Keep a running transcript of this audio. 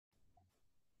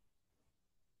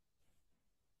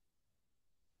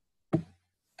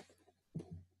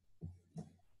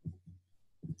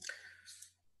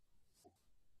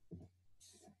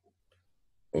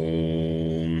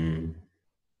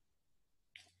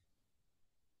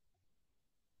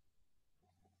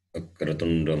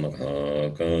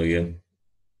वक्रतुण्डमहाकाय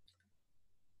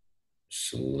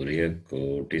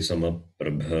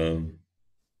सूर्यकोटिसमप्रभा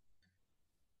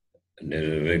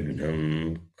निर्विघ्नं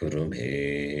कुरु मे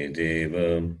देव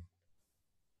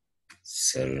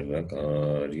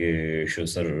सर्वकार्येषु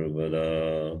सर्वदा।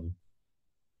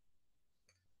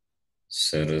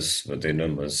 सरस्वती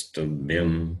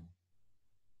नमस्तुभ्यं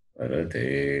वरदे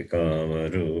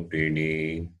कामरूपिणी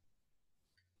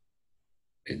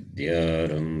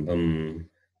विद्यारम्भं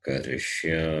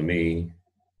करिष्यामि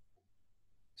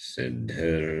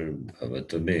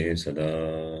सिद्धिर्भवतु मे सदा।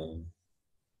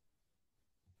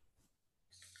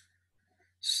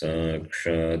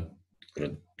 साक्षात्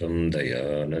कृतं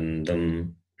दयानन्दं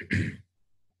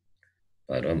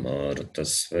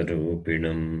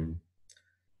परमार्थस्वरूपिणं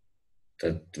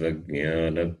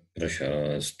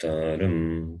तत्त्वज्ञानप्रशास्तारं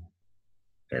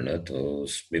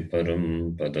प्रणतोऽस्मि परं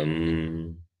पदम्।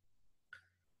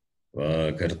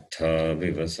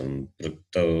 वागर्थाविव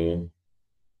सम्पृक्तौ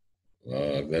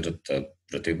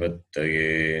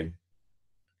वागर्थप्रतिपत्तये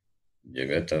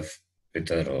जगतः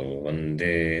पितरौ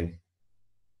वन्दे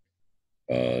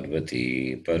पार्वती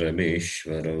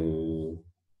परमेश्वरौ।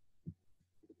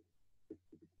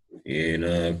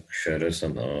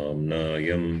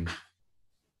 येनाक्षरसमाम्नायम्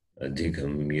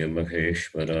अधिगम्य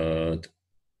महेश्वरात्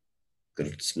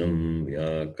कृत्स्नं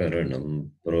व्याकरणं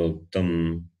प्रोक्तम्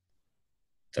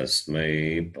तस्मै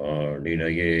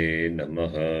पाणिनये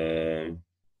नमः।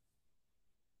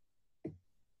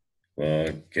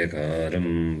 वाक्यकारं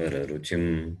वररुचिं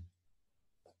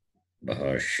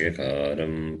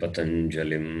भाष्यकारं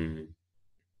पतञ्जलिं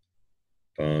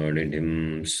पाणिनिं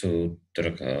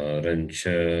सूत्रकारं च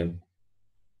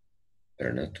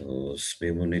प्रणतोऽस्मि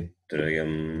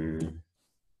मुनित्रयम्।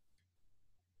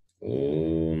 ॐ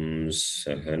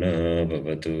सहना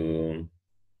भवतु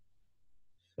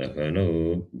सहनौ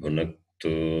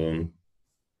भुनक्तु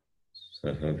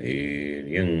सह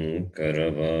वीर्यं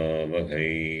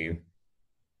करवावहै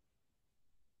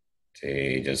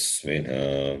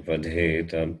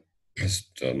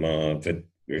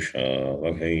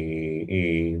तेजस्विनावधेतमस्तमाविद्विषावहै।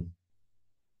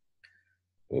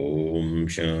 ॐ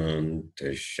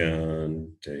शान्तिः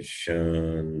शान्तिः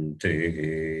शान्तिः।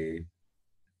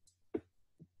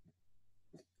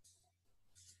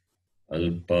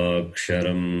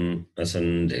 अल्पाक्षरम्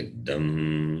असन्दिग्धम्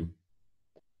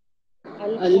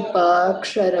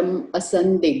अल्पाक्षरम्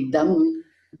असन्दिग्धम्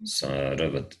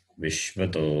सारवत्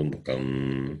विश्वतोमुखम्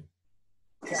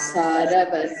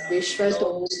सारवत्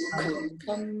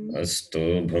विश्वतोमुखम्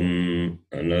अस्तोभम्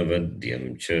अनवद्यं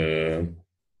च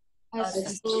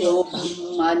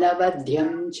अस्तोभम्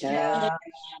अनवद्यं च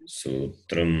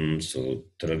सूत्रं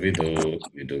सूत्रविदो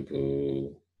विदुः।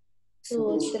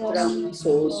 सूत्रं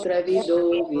सूत्रविदो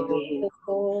विदुः।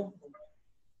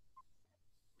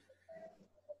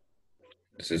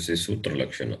 This is a sutra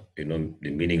lakshana. You know the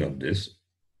meaning of this.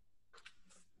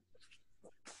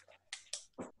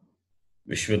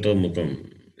 Vishvato mukam.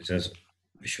 It says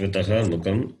Vishvataha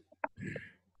mukam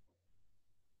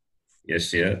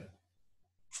yasya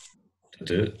tat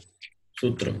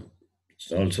sutram.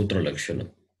 It's all sutra lakshana.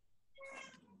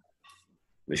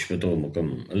 Vishvato mukam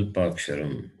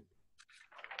alpaksharam.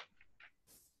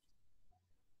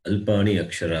 Alpani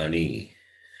aksharani.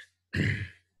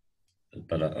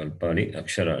 Alpani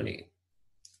aksharani.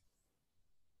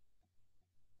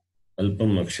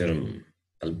 Alpam aksharam.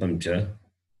 Alpam cha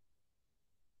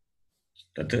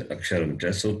tat aksharam cha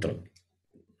sutram.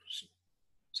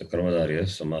 Sakramadharya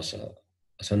samasa.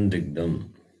 Asandigdam.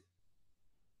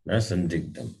 Na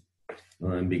sandigdam. No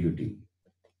ambiguity.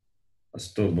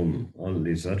 Astobham. All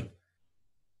these are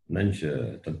Nancha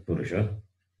Tatpurusha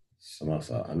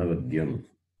Samasa Anavadyam.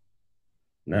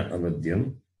 Na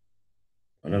avadyam,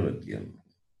 anavadyam.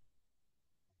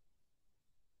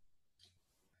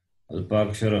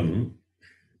 Alpaksharam,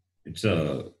 it's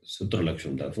a sutra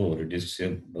laksham, therefore it is a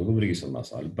Bhagavri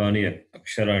Samasa. Alpani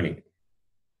aksharani.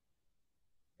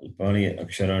 Alpani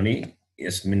aksharani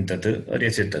yasmin tat or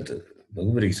yasit tat.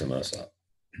 Bhagavri Samasa.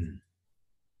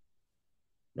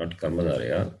 Not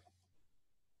Karmadharya.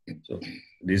 So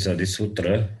these are the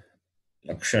sutra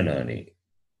lakshanani.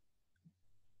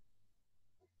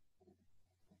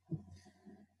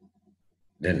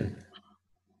 Then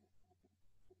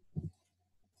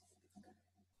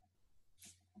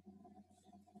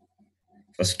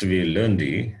first we learn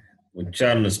the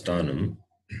Uchcharana Sthanam,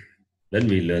 then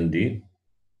we learn the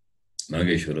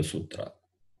Mageshwara Sutra.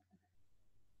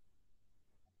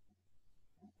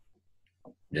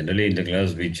 Generally in the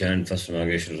class we chant first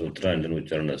Mageshwara Sutra and then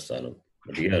Uchcharana Sthanam.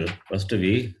 But here first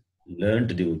we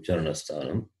learned the Uchcharana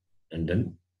Sthanam and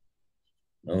then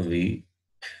now we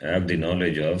have the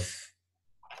knowledge of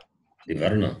the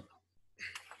Varna,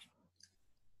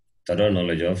 thorough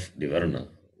knowledge of the Varna,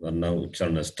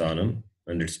 Ucharana Sthanam,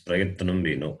 and its Prayatnam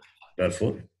we know.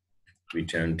 Therefore, we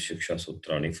chant Shiksha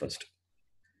Sutrani first.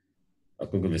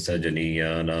 Akuka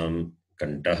Visarjaniyanam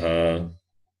Kantaha,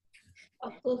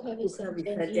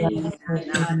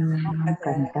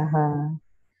 कण्ठः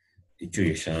Ichu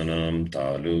Yashanam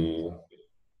Talu,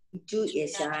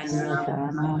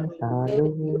 येषाणां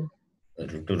तालुः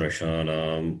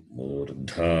Ruturashanam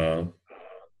Murdha,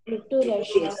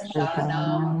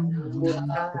 येषाणां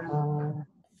मूर्धा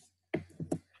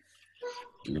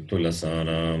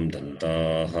Lutulasanam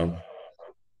Dantaha,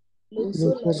 ऋतुलसानां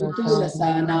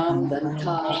विपुलसानां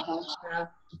दन्ताः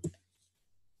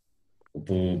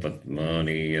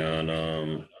Upupatmaniyanam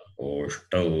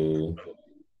Oshtau,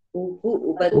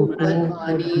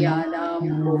 उपपद्मानीयानाम्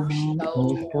ओष्ठौ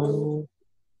ओष्ठौ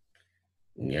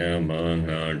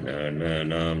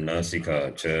Nyamangananam Nasika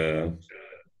cha,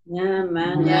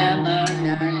 न्यमानानां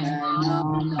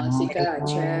नासिका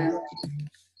च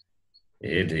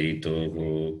Edaitohu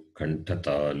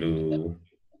Kantatalu,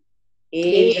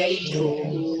 एदैथोः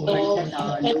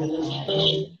कण्ठतालु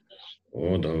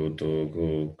Odhautohu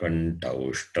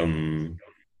Kantaushtam,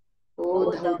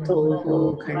 ओधौथोः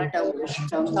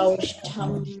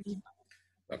कण्ठौष्ठम्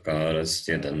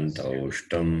Akarasya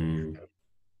Dantaushtam,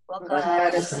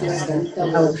 वकारस्य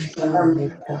दन्तौष्ठम्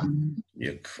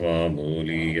Jikhva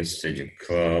Muli Yasya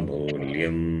Jikhva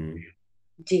Mulyam,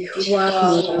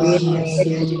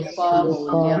 जिह्वामूल्यस्य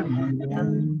जिह्वामूल्यम्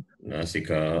मूल्यम्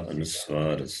Nasika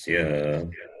Anuswarasya,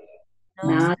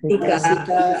 नासिका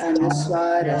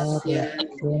अनुस्वारस्य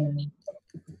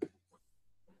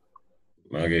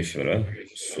Mageshwara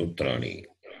Sutrani.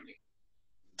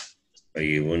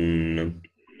 Ayun,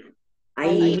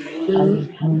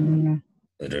 ऐहुन्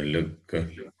Raluk,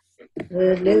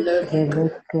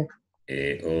 ऋलुक्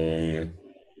Eong,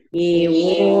 ॐ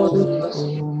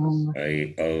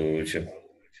Ayauch,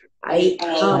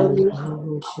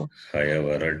 ऐहुष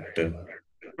Hayavarat,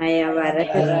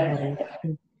 हयवरट्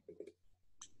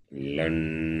Lan,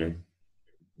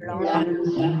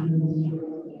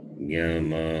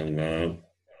 Nyamangananam,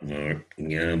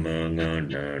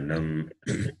 न्यमान्यानाम्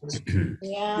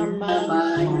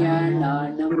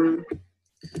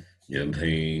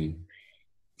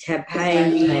Jabhai,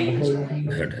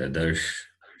 Ghadhadash,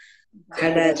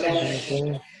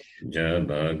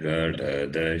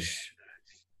 Jabagadadash,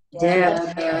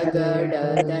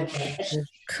 जगडदश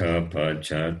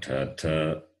Kapachatata,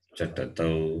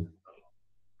 Chatatau,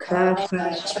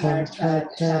 खचठठठौ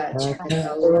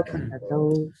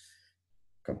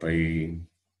Kapai,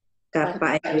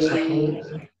 कपै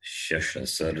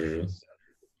Shashasar,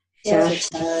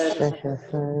 शशर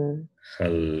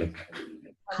Hal,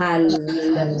 हल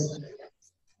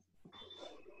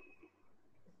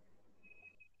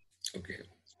okay.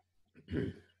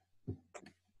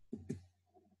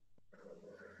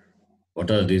 What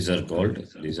are these are called?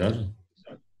 These are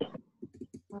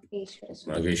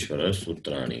Mageshwara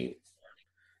Sutrani.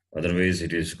 Otherwise,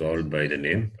 it is called by the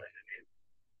name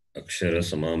Akshara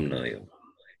Samamnayam.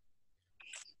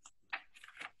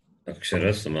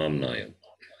 Akshara Samamnayam.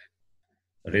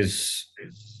 That is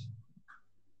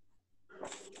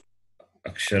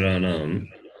Aksharanam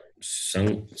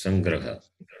Sangraha.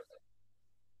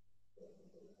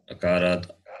 Akarat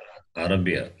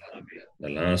Arabhya. The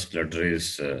last letter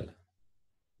is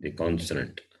the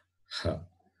consonant Ha.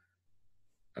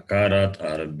 Akarat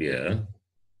Arabhya.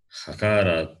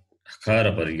 Hakara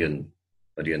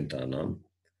Paryantanam.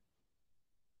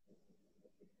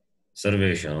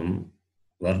 Sarvesham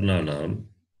Varnanam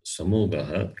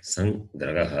Samugaha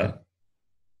Sangragaha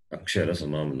Akshara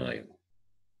Samamnayam.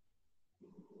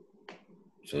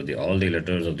 So all the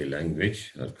letters of the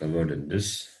language are covered in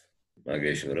this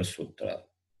Mageshwara Sutra.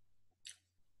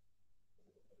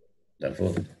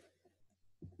 Therefore,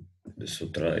 this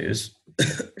sutra is,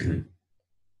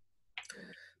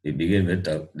 we begin with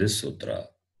this sutra.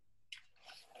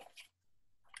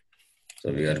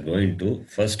 So we are going to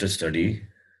first study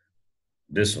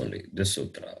this only, this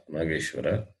sutra,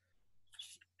 Mageshwara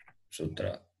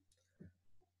Sutra.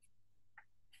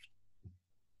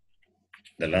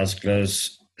 The last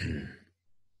class,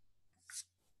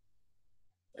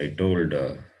 I told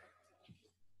about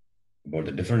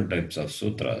the different types of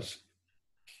sutras.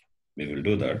 We will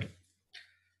do that.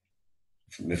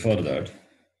 Before that,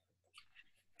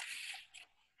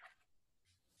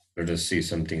 let us see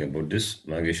something about this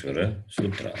Mageshwara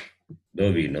Sutra.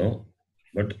 Though we know,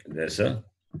 but there's a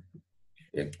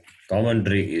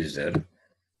commentary is there.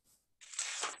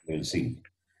 We will see.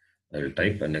 I will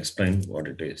type and explain what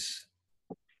it is.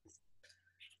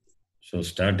 So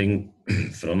starting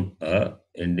from a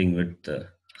ending with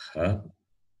ha,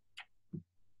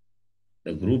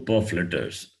 the group of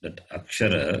letters, that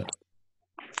akshara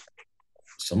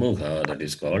samugha, that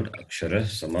is called akshara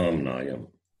samamnayam.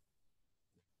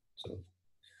 So,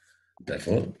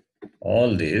 therefore,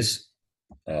 all these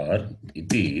are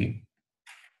iti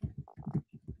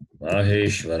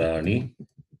maheshwarani,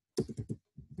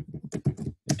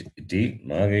 iti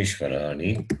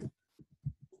maheshwarani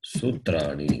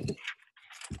sutrani,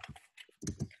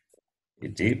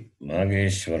 iti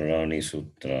maheshwarani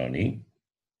sutrani,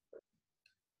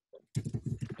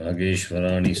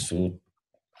 maheshwarani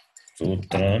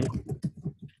sutran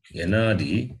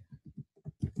yanadi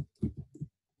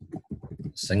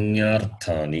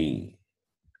sanyarthani.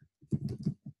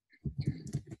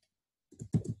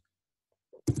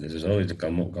 This is always the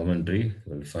commentary you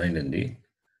will find in the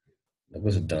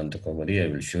Laghu Kaumari. I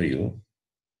will show you.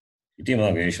 Iti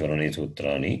Maheshwarani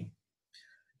Sutrani.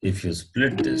 If you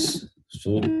split this,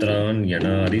 Sutran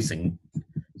Yanadi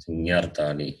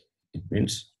Sanyarthani, it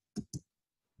means if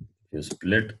you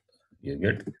split, you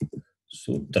get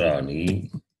Sutrani,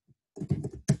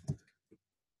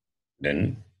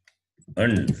 then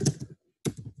An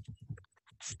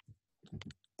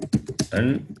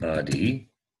Adi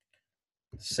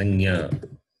Sanya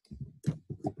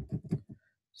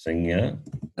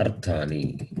Arthani.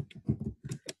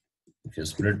 If you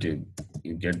split,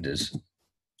 you get this.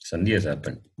 Sandhi has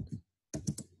happened.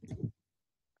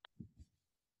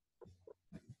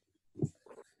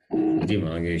 Iti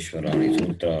Maheshwarani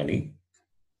Sutrani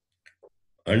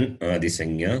An Adi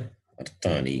Sanya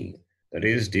Arthani. That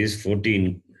is, these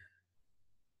 14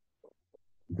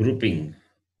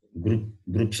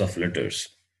 groups of letters.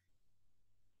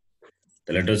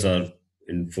 The letters are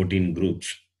in 14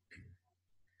 groups.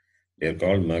 They are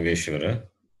called Maheshwarani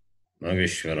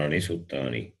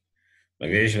Sutrani.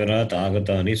 Maheshwarat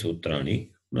Agatani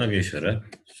Sutrani, Maheshwara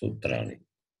Sutrani.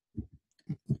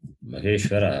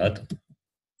 Maheshwarat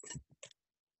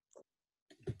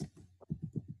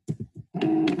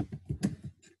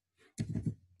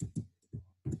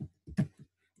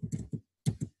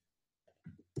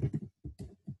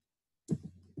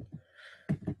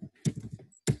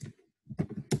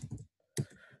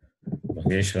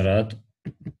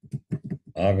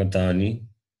Agatani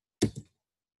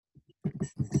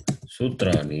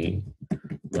Sutrani,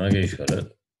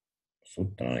 Maheshwara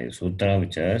Sutrani. Sutra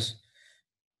which has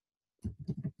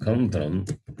come from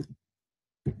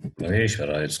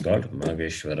Maheshwara, it's called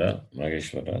Maheshwara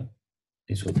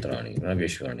Sutrani,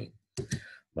 Maheshwarani.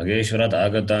 Maheshwarat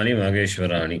Agatani,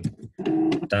 Maheshwarani,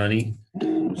 Tani,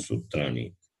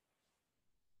 Sutrani.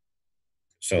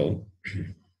 So,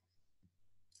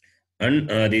 An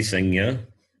Adi Sanya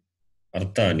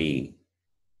Arthani.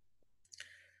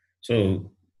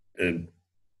 So,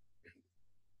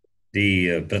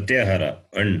 the Pratyahara,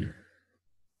 An,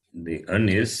 the An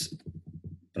is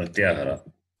Pratyahara.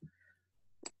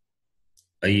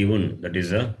 Ayun, that is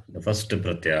the first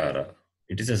Pratyahara.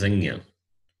 It is a Sanya.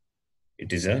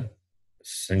 It is a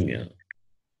Sanya.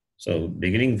 So,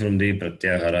 beginning from the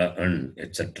Pratyahara, An,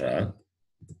 etc.,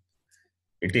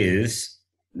 it is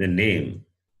the name.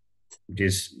 It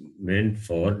is meant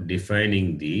for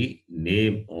defining the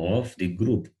name of the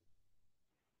group.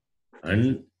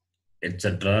 An,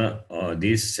 etc.,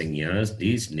 these sanyas,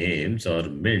 these names are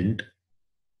meant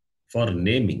for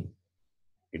naming.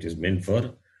 It is meant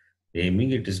for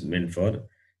naming. It is meant for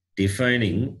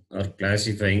defining or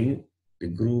classifying the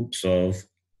groups of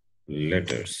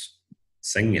letters.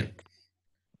 Sanya.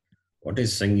 What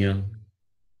is sanya?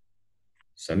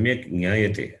 Samyak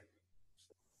nyayate.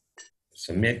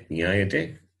 Samyak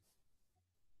nyayate.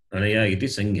 Anaya iti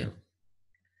sanya.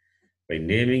 By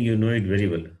naming, you know it very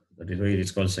well. That is why it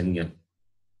is called sanya.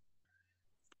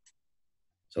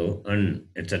 So, an,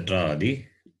 etc., the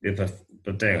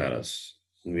pratyaharas.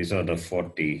 We saw the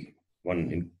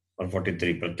 41 or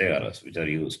 43 pratyaharas which are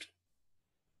used.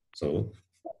 So,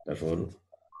 therefore,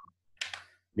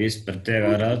 these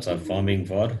pratyaharas are forming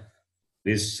for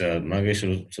this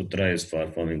Maheshwara Sutra is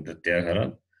for forming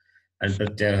pratyahara, and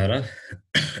pratyahara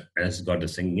has got a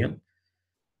sanya.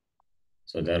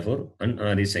 So, therefore, an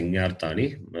adi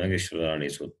sanyarthani Maheshwarani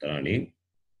Sutrani.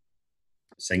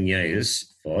 Sanya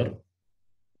is for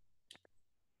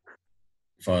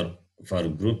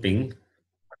grouping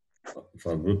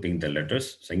the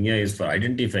letters. Sanya is for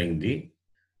identifying the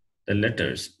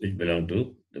letters which belong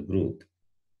to the group.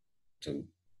 So,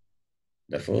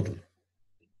 therefore,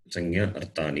 Sanya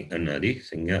Arthani, Anadi,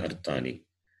 Sanya Arthani.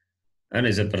 An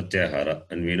is a Pratyahara,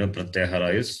 and we know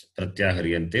Pratyahara is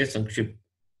Pratyaharyante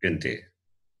Sankshipyante.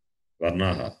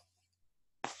 Varnaha.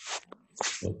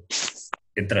 So,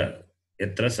 Itra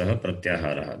Saha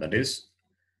Pratyahara. That is,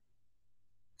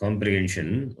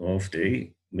 comprehension of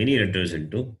the many letters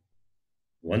into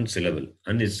one syllable,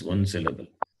 and is one syllable.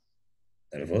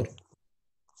 Therefore,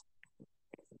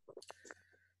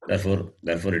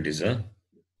 it is a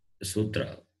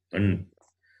sutra, and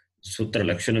sutra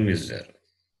lakshanam is there.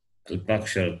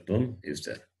 Alpaksharatvam is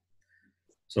there.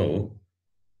 So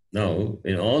now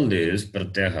in all these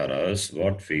pratyaharas,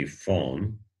 what we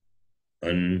form,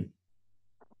 an,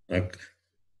 ak,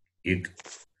 ik,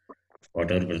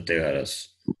 what are pratyaharas?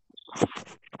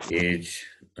 H,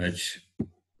 H.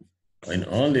 In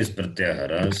all these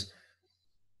pratyaharas,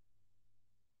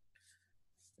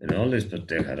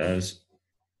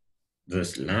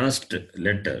 this last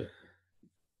letter,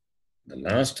 the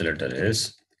last letter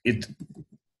is it.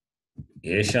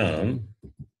 Yesham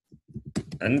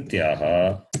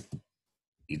antyaha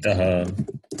itaha.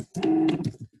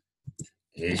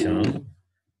 Yesham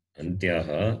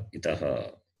antyaha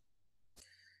itaha.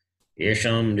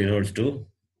 Yesham denotes to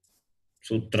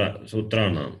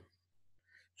sutranam.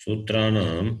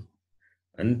 Sutranam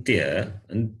antya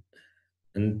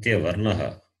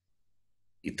varnaha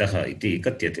itaha iti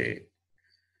katyate.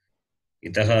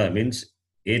 Itaha means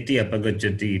eti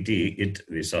apagacchati iti it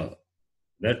we saw.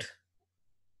 That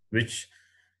which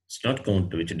is not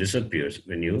counted, which disappears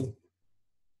when you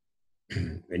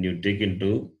take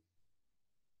into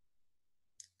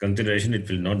consideration, it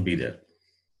will not be there.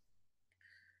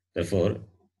 Therefore,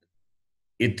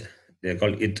 it, they are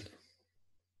called it.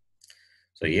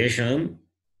 So, yesham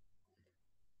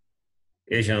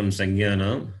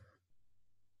sangyanam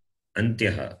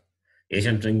antyaha.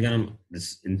 Yesham sangyanam,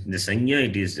 in the sanya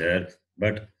it is there,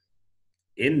 but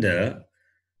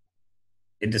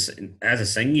as a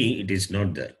sangi it is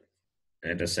not there.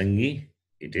 At a sangi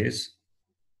it is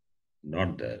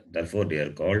not there. Therefore, they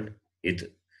are called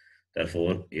it.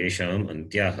 Therefore, yesham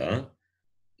antyaha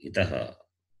itaha.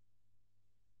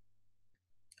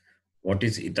 What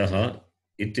is itaha?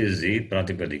 It is the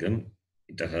pratipadikam.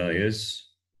 Itaha is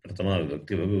pratama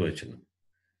vibhakti bhagavachanam.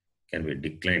 Can be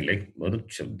declined like marut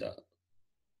shabda.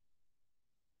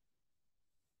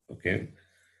 Okay.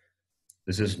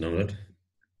 This is number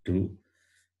 2.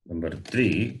 Number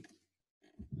 3.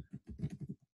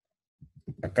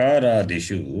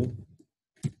 Akaradishu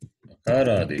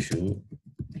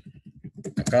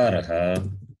akaraha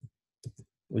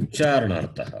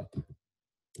uchcharanarthaha.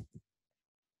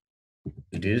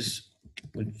 It is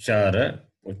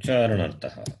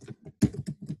uchcharanarthaha.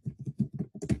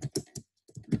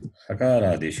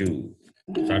 Hakaradishu,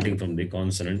 starting from the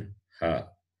consonant ha.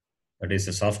 That is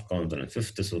a soft consonant,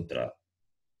 5th sutra,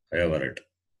 Hayavarat.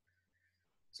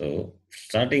 So,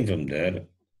 starting from there,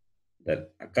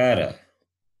 that akara,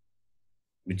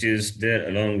 which is there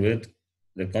along with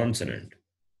the consonant,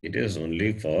 it is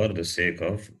only for the sake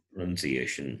of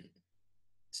pronunciation.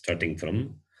 Starting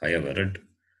from Hayavarat,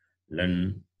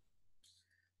 Lan.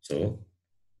 So,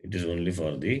 it is only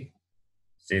for the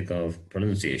sake of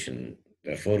pronunciation.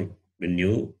 Therefore, when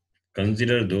you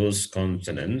consider those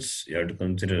consonants, you have to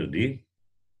consider the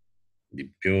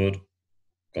pure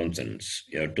consonants.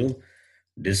 You have to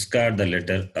discard the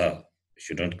letter a. You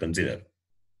should not consider.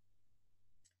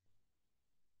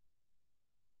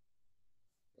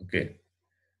 Okay.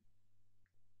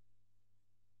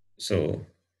 So,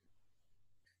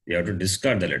 you have to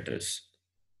discard the letters.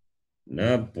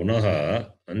 Na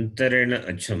punaha antarena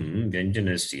acham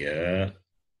vyanjanasya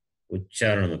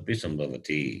uchcharanamapi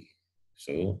sambhavati.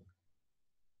 So,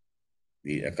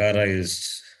 the akara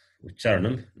is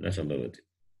uchcharanam na sambhavati.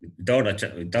 Without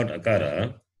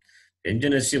akara,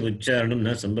 vyanjanasya uchcharanam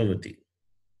na sambhavati.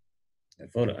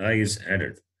 Therefore, I is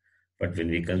added. But when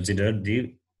we consider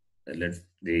the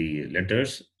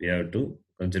letters, we have to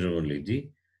consider only the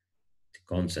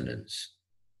consonants.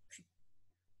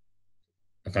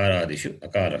 Akaradishu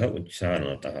akaraha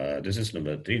uchcharanataha. This is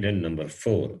number 3. Then number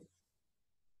 4.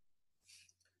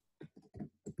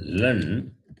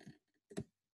 Lan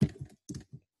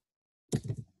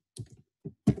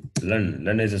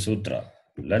is a sutra.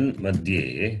 Lan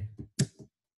madhye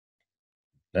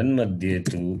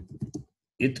tu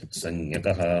it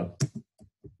sanyakaha.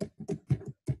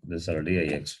 This already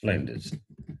I explained this.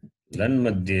 Lan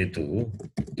madhye tu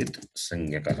it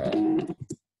sanyakaha.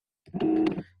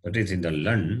 That is in the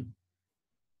lan.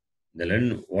 The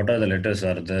lan, what are the letters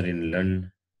are there in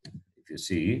lan? If you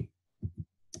see,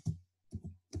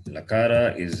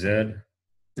 lakara is there,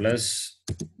 plus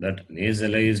that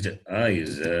nasalized a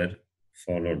is there,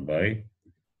 followed by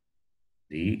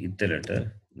the it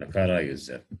letter. Lakara is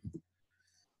there.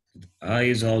 A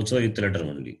is also it letter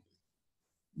only.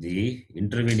 The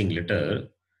intervening letter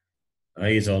I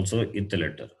is also it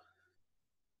letter.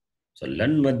 So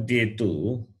lan madhye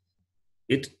tu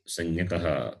it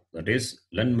sanyakaha. That is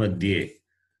lan madhye.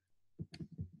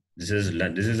 This is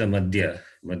a madhya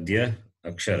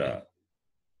akshara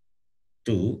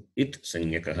to it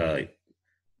sanyakaha.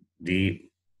 The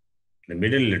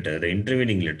middle letter, the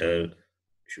intervening letter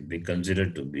should be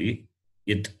considered to be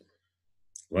it.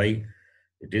 Why?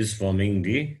 It is forming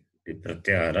the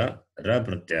pratyahara, ra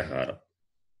pratyahara.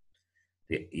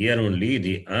 Here only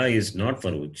the a is not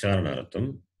for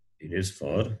uchcharanaratham. It is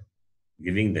for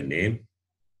giving the name,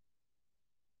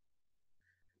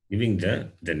 giving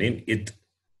the name it.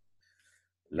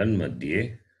 Lan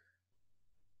madhye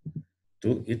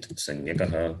to it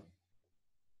sanyakaha.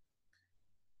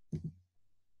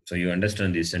 So you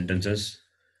understand these sentences?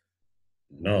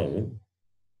 Now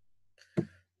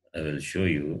I will show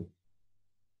you.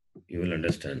 You will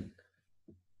understand.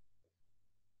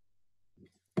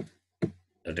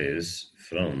 That is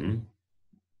from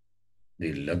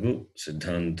the Lagu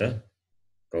Siddhanta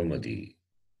Kaumadi.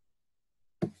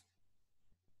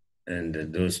 And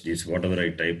these whatever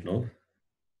I type now,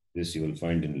 this you will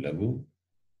find in Lagu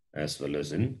as well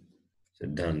as in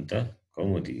Siddhanta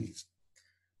Kaumadi.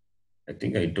 I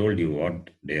think I told you what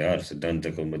they are,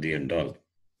 Siddhanta Kaumadi and all.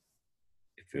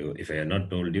 If I have not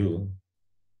told you,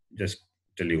 just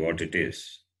tell you what it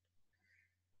is.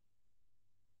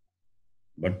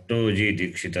 Bhattoji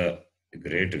Dikshita, a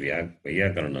great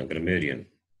Vyakarana grammarian,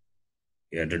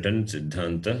 he had written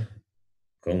Siddhanta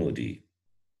Kaumadi.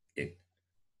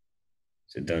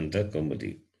 Siddhanta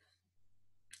Kaumadi.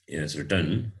 He has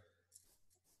written,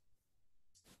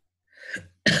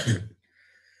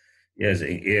 he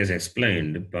has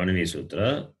explained Panini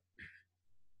Sutra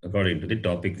according to the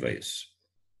topic wise.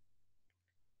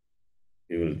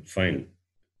 You will find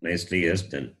nicely as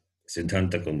done.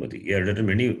 Siddhanta Kaumadi. He has written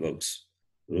many works.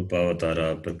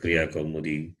 Rupavatara, Prakriya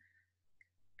Kaumadi,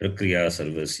 Prakriya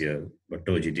Sarvasya,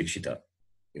 Bhattoji Dikshita,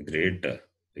 a great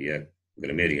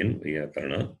grammarian,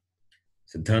 Vyakarana.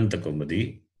 Siddhanta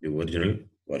Kaumadi, the original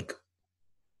work.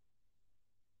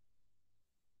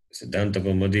 Siddhanta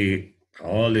Kaumadi,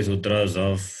 all the sutras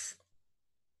of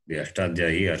the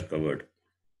Ashtadhyayi are covered.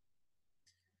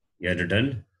 He had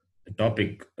written the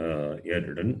topic,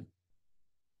 the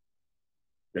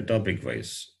topic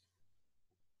wise.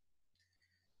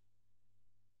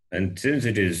 And since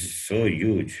it is so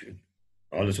huge,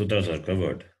 all the sutras are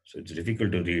covered, so it's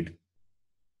difficult to read.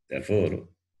 Therefore,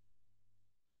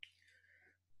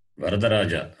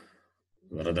 Varadaraja,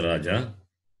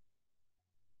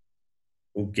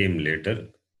 who came later,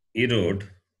 he wrote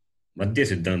Madhya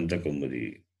Siddhanta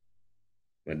Kaumadi.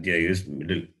 Madhya is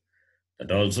middle.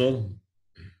 That also,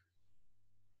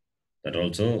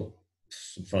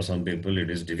 for some people, it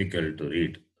is difficult to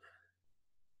read.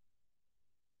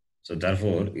 So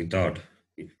therefore, he thought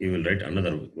he will write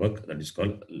another work that is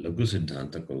called Lagu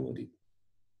Siddhanta Kaumadi.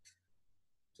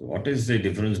 So what is the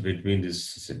difference between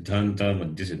this Siddhanta,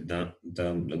 Madhya Siddhanta,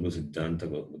 Lagu Siddhanta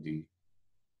Kaumadi?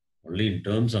 Only in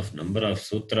terms of number of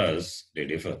sutras, they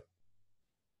differ.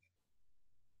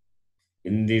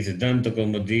 In the Siddhanta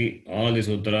Kaumadi, all the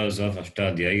sutras of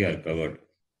Ashtadhyayi are covered.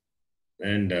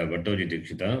 And Bhattoji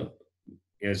Dikshita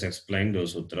has explained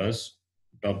those sutras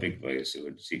topic wise. You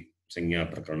would see Sanya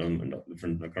Prakaranam and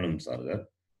different Prakaranams are there.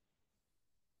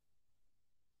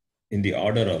 In the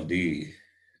order of the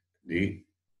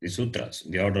sutras,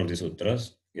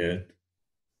 here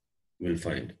you will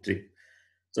find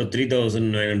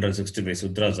 3,965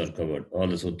 sutras are covered, all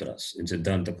the sutras in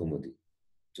Siddhanta Kaumadi.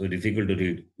 So difficult to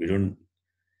read. We don't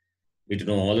need to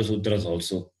know all the sutras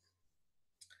also.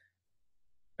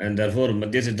 And therefore,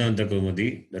 Madhya Siddhanta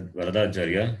Kaumadi, that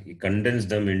Varadacharya, he condensed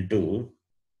them into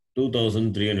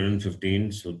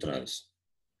 2,315 sutras.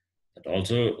 That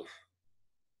also,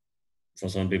 for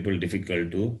some people,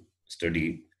 difficult to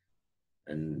study.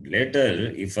 And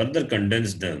later, he further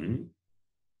condensed them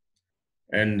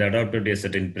and adopted a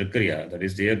certain prakriya. That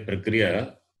is, their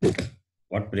prakriya.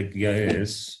 What prakriya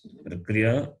is?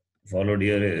 Prakriya followed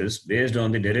here is based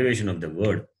on the derivation of the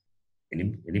word,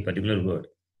 any particular word.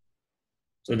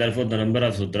 So therefore, the number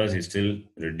of sutras is still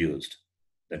reduced.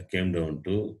 That came down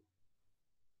to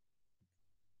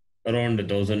around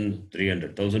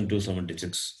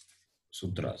 1,276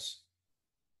 sutras.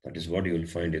 That is what you will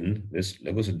find in this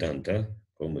Lagu Siddhanta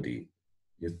Kaumadi.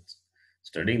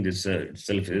 Studying this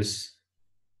itself is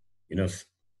enough.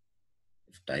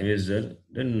 If time is there,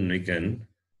 then we can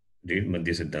read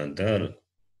Madhya Siddhanta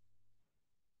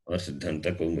or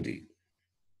Siddhanta Kaumadi.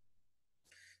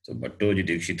 So Bhattoji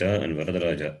Dikshita and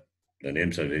Varadaraja, the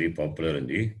names are very popular in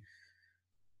the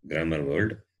grammar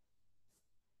world.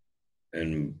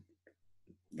 And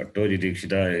Bhattoji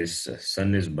Dikshita, his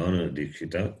son is Bhanu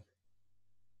Dikshita.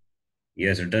 He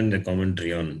has written the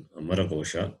commentary on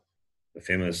Amarakosha, the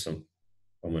famous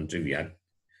commentary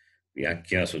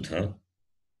Vyakya Sudha,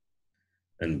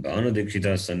 and Bhanu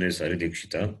Dikshita's son is Hari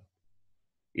Dikshita.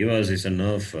 He was the son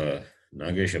of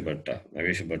Nagesha Bhatta.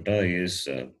 Nagesha Bhatta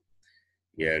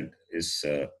is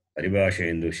Paribhasha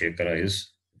Hindu Shekara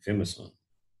is famous one.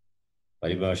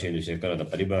 Paribhasha Hindu Shekara, the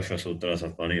Paribhasha Sutras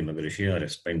of Pani Maharishi are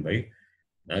explained by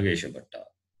Nagesha Bhatta.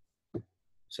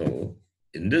 So,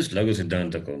 in this Laghu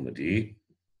Siddhanta Kaumudi,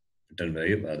 written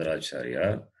by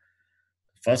Bhadaracharya,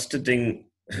 first thing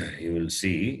you will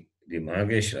see the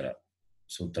Mahageshwara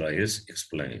Sutra is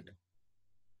explained.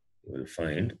 You will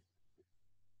find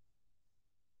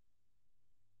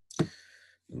the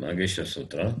Mahageshwara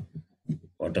Sutra,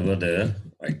 whatever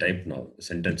I type now,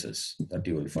 sentences that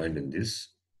you will find in this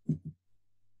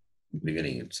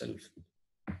beginning itself.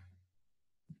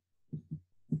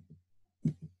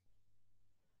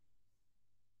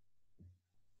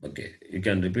 Okay, you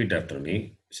can repeat after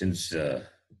me since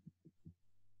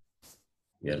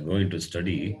we are going to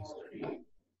study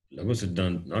Laghu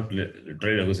Siddhanta, not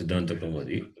literally Laghu Siddhanta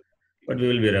Kaumudi, but we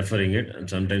will be referring it and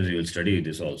sometimes we will study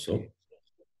this also.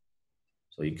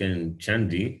 So you can chant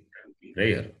the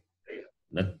prayer.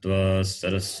 Natva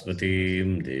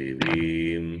Saraswatim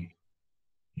Devim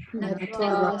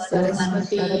Natva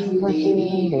Saraswatim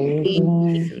Devi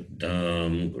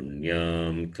Shuddham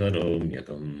Gunyam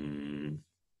Karomyakam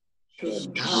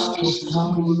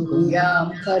Shuddham Gunyam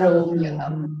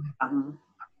Karomyakam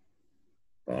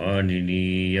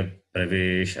Paniniya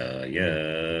Praveshaya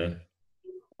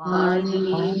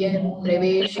Paniniya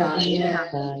Praveshaya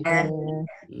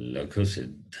Laghu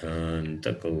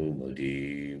Siddhanta Kaumudi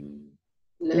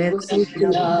Laghu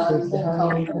Siddhanta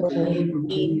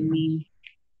Kaumudi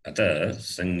Ata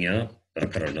Sanya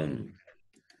Prakaranam.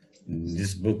 In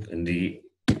this book, in the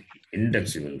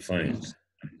index, you will find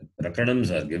Prakaranams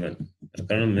are given.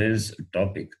 Rakaranam is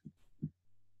topic.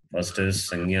 First is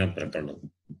Sanya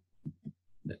Prakaranam.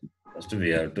 First, we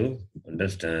have to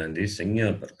understand the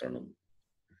Sanya Prakaranam.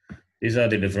 These are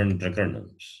the different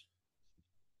Prakaranams.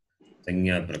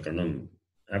 Sanya Prakaranam.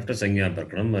 After Sanya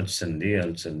Prakaranam, Achsandhi,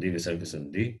 Alsandhi, Visarga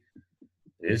Sandhi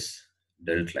is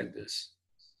dealt like this.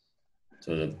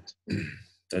 So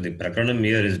the Prakaranam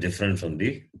here is different from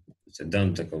the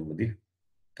Siddhanta Kaumudi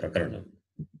Prakaranam.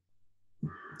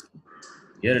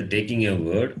 Here taking a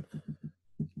word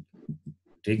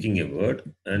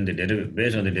and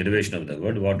based on the derivation of the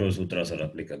word, what all sutras are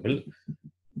applicable,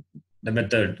 the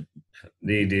method,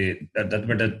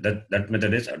 that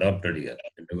method is adopted here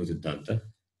in Laghu Siddhanta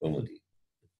Kaumudi.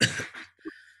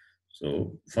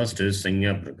 So first is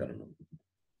Sanya Prakaranam.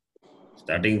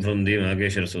 Starting from the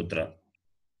Mahageshwara Sutra,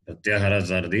 Pratyaharas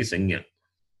are the Sanya.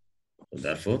 So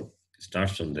therefore, it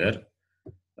starts from there.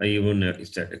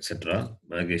 Etc.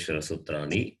 Mahageshwara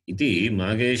Sutrani. Iti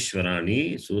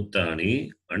Mahageshwarani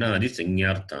Sutrani Anadi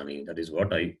Sanyarthani. That is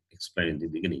what I explained in the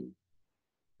beginning.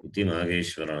 Iti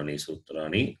Mahageshwarani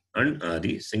Sutrani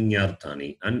Anadi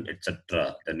Sanyarthani.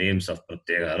 Etc. The names of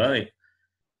Pratyahara.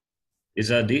 These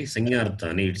are the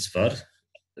Sanyarthani. It's for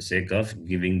the sake of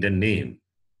giving the name.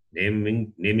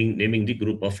 Naming the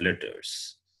group of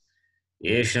letters.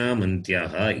 Esha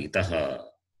Mantyaha Itaha.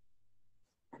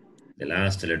 The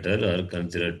last letter are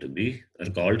considered to be,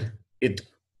 are called it.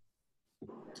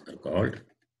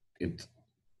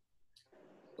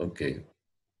 Okay.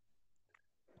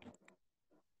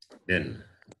 Then,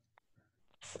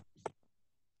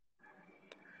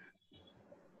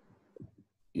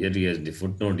 here is the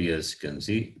footnote, yes, you can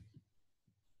see.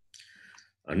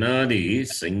 Anadi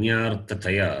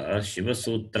Sanyartataya Shiva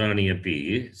Sutrani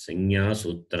api Sanya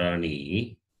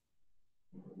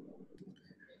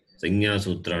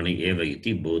Sutrani eva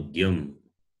iti bodhyam.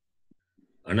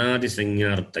 Anadi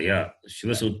Sanyartaya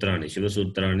Shiva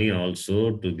Sutrani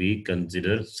also to be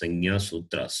considered Sanya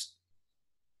Sutras.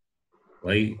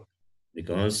 Why?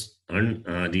 Because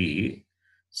Anadi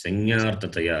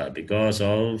Sanyartataya, because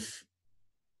of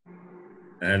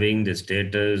having the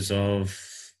status of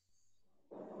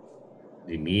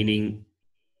the meaning,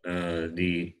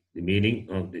 the meaning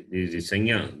of the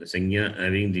Sanya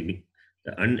having the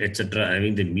etc.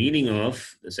 having the meaning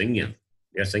of the Sanya.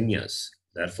 They are Sanyas.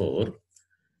 Therefore,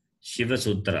 Shiva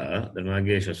Sutra, the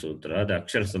Mahageshwara Sutra, the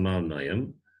Akshara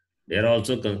Samavnayam, they are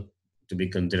also to be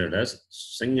considered as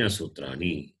Sanya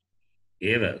Sutrani.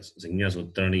 Eva, Sanya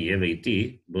Sutrani eva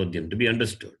iti bodhyam, to be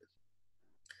understood.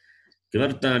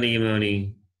 Kimartani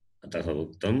imani ataha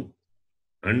uktam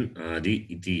an adi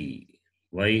iti.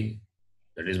 Why?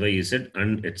 That is why he said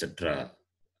an etc.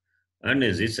 An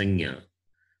is the Sanya.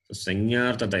 So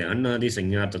Sanyartataya, an adi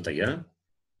Sanyartataya,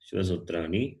 Shiva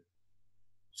Sutrani,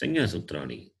 Sanya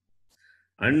Sutrani.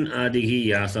 An adihi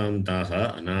yasam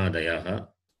taha anadayaha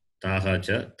taha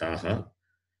cha taha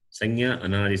sanya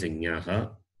anadi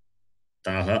sanyaha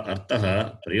taha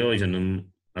artaha prayojanam.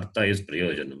 Artha is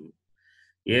prayojanam.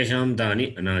 Yesham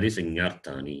tani anadi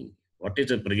sanyarthani. What is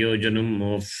the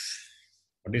prayojanam of,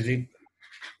 what is it?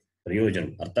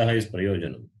 Prayojanam. Artha is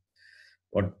prayojanam.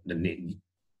 What the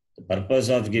purpose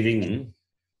of giving,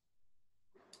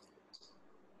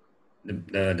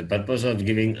 the purpose of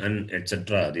giving an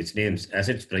etc. these names as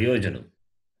its prayojanam.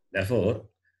 Therefore,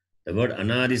 the word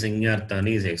anadi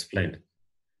sanyarthani is explained.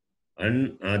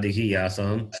 An adihi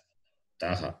yasam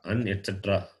taha, an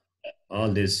etc.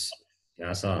 All this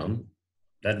yasam,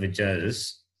 that which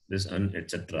is this an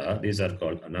etc. These are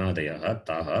called anadayaha,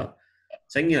 taha,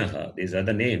 sanyaha. These are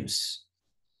the names.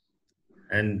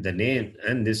 And the name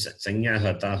and this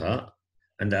sanyaha, taha,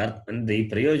 and the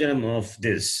prayojanam of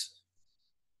this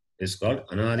is called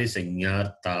anadi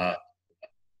sanyartha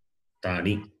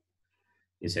tani.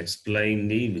 Is explain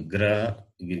the vigraha,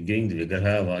 giving the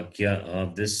vigraha vakya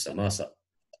of this samasa.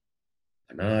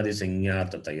 Anadi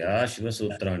sanyartataya shiva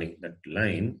sutrani. That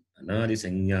line, anadi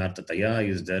sanyartataya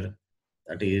is there.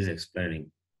 That is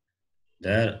explaining.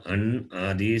 There an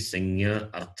adi sanya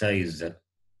artha is there.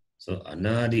 So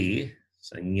anadi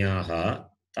sanyaha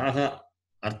taha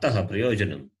arthaha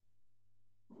prayojanam.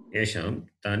 Yesham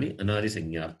tani anadi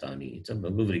sanyartani. It's a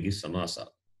Bhaguvrigi samasa.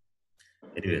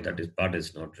 Anyway, that is part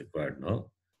is not required now.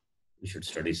 We should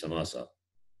study samasa.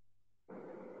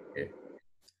 Okay.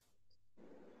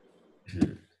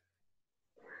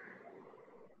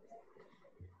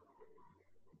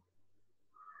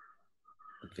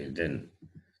 Okay, then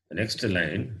the next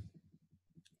line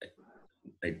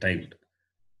I typed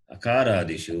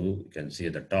akaradishu. You can see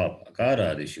at the top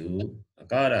akaradishu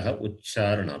akaraha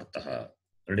ucharanartaha.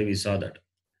 Already we saw that.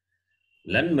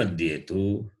 Lan madhye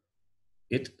tu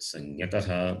it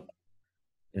sanyakaha.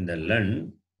 In the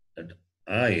lan, that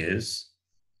a is,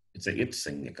 it's a it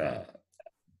sanyaka.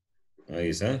 A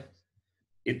is a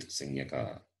it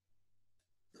sanyaka.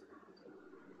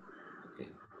 Okay.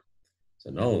 So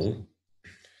now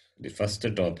the first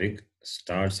topic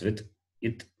starts with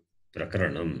it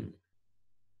rakaranam.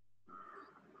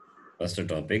 First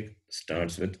topic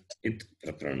starts with it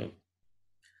rakaranam.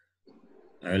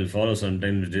 I will follow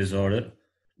sometimes this order,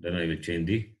 then I will change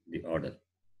the order.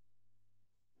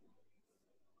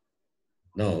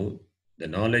 Now, the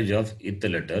knowledge of it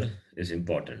letter is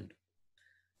important.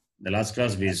 The last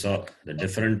class we saw the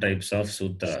different types of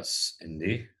sutras in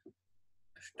the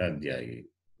Ashtadhyayi.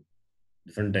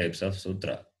 Different types of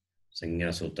sutra.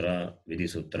 Sanya Sutra, Vidhi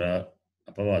Sutra,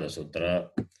 Apavada Sutra,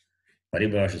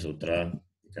 Paribhasha Sutra.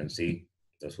 You can see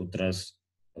the sutras.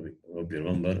 Hope you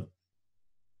remember.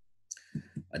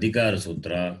 Adhikara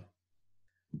Sutra.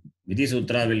 Vidhi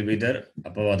Sutra will be there.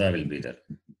 Apavada will be there.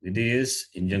 Vidhi is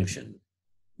injunction.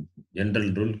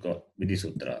 General rule called Vidhi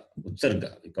Sutra.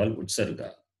 Utsarga. We call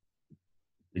Utsarga.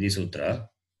 Vidhi Sutra.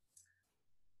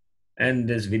 And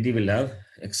this Vidhi will have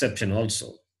exception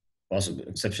also. Possible.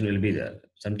 Exception will be there.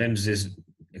 Sometimes this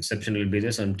exception will be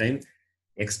there. Sometimes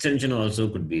extension also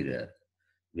could be there.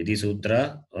 Vidhi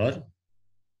Sutra or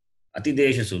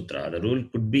Atidesha Sutra. The rule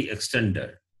could be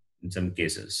extended in some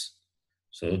cases.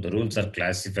 So the rules are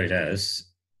classified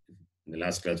as, in the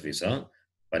last class we saw,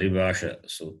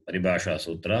 Paribhasha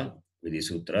Sutra, Vidhi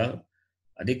Sutra,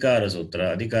 Adhikara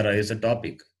Sutra. Adhikara is a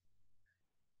topic.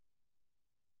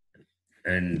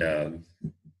 And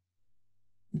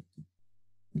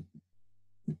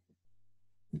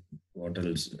what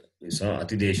else we saw?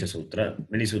 Atidesha Sutra.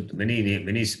 Many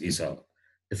we saw.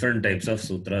 Different types of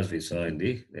sutras we saw in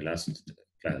the last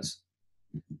class.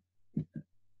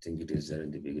 I think it is there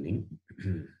in the beginning.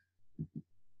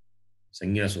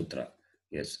 Sanya Sutra.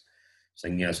 Yes.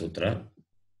 Sanya Sutra.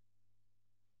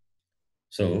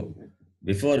 So,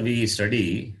 before we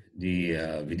study the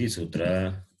Vidhi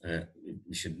Sutra,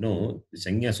 we should know the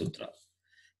Sanya Sutra.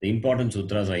 The important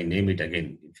sutras, I name it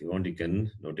again. If you want, you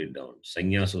can note it down.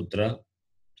 Sanya Sutra.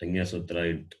 Sanya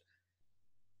Sutra,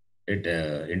 it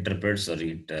interprets or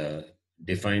it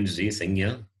defines the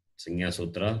Sanya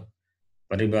Sutra.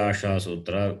 Paribhasha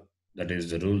Sutra, that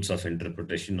is the rules of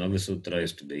interpretation of a sutra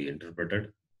is to be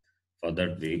interpreted. For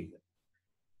that,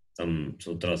 some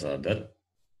sutras are there.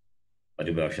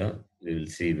 Paribhasha, we will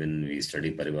see when we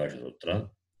study Paribhasha Sutra.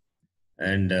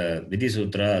 And Vidhi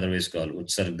Sutra, otherwise called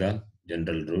Utsarga,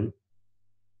 general rule.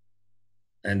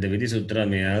 And the Vidhi Sutra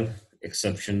may have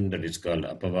exception, that is called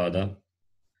Apavada.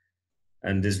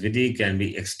 And this Vidhi can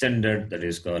be extended, that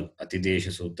is called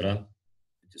Atidesha Sutra,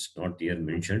 which is not here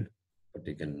mentioned, but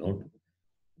you can note.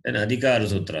 Then Adhikara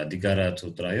Sutra. Adhikara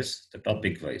Sutra is the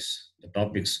topic wise, the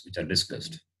topics which are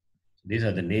discussed. These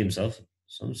are the names of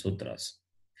some sutras.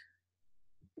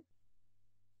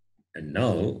 And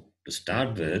now, to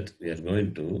start with, we are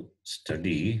going to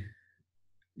study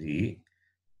the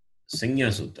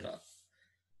Sanya Sutra.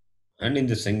 And in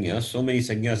the Sanya, so many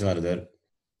Sanyas are there.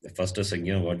 The first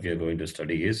Sanya, what we are going to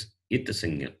study is It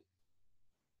Sanya.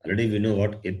 Already we know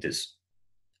what It is.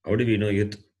 How do we know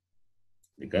It?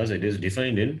 Because it is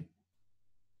defined in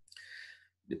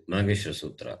Mageshwara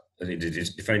Sutra. It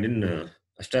is defined in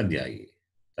Ashtadhyayi.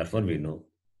 Therefore we know.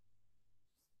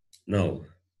 Now,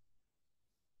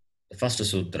 the first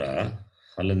sutra,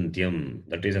 Halantyam,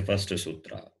 that is the first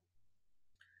sutra.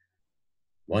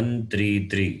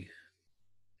 133.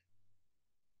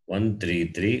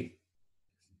 133.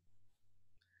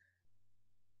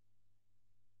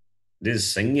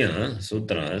 These Sanya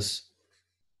Sutras,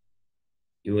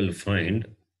 you will find,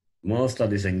 most of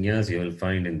the Sanyas you will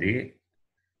find in the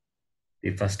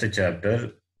first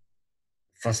chapter,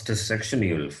 first section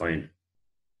you will find.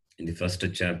 In the first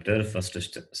chapter, first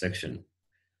section.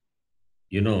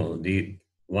 You know, the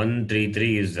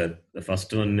 133 is the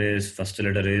first one is, first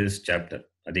letter is chapter.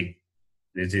 Adik.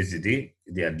 This is the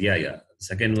Adhyaya.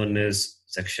 Second one is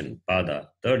section, Pada.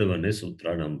 Third one is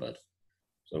Sutra number.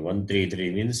 So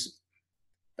 133 means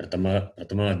Pratama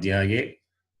Adhyaye,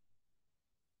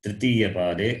 Tritiya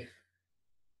Pade,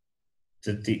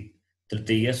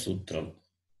 Tritiya Sutram.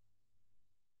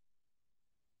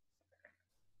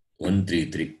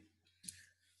 133.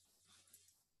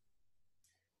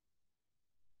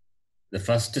 The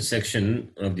first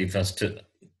section of the first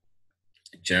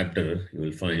chapter you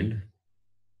will find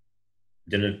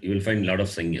a lot of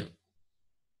Sanya.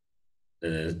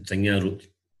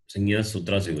 Sanya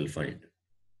Sutras you will find.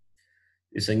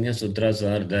 The Sanya Sutras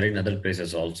are there in other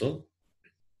places also,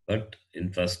 but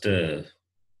in first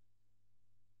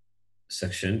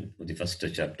section of the first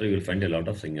chapter you will find a lot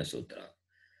of Sanya Sutra.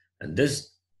 And this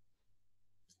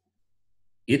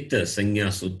Ita Sanya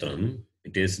Sutram,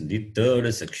 it is the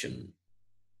third section.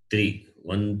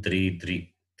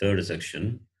 133, third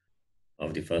section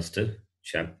of the first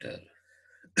chapter.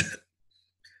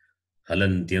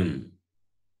 Halantyam.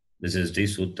 This is the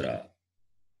sutra.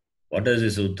 What does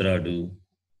the sutra do?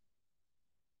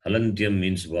 Halantyam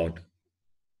means what?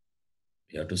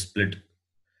 You have to split.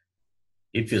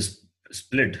 If you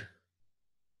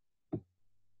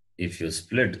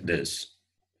split this,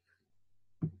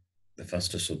 the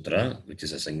first sutra, which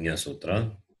is a Sanya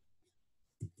Sutra,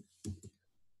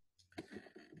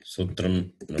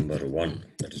 Sutram number 1,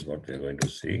 that is what we are going to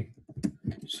see.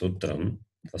 Sutram,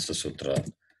 first sutra.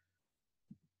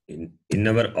 In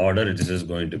our order, this is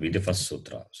going to be the first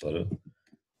sutra. So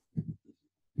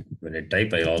when I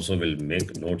type, I also will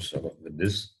make notes about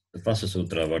this. The first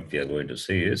sutra, what we are going to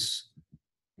say is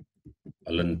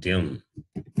Alantyam.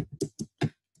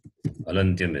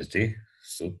 Alantyam is the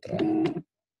sutra.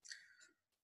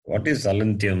 What is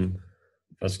Alantyam?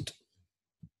 First,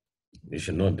 we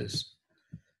should know this.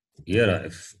 Here,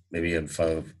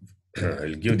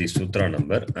 I'll give the sutra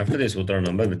number. After the sutra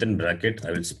number, within bracket,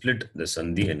 I will split the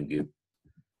sandhi and give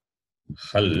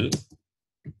Hal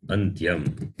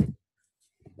Antyam.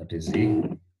 That is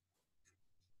the,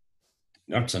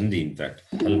 not sandhi in fact.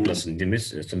 Hal plus Antyam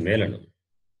is a melanam.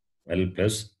 Hal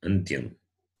plus Antyam.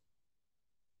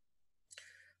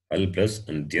 Hal plus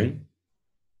Antyam.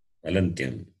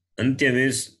 Alantyam. Antyam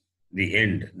is the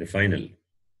end, the final.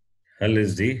 Hal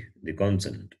is the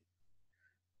consonant.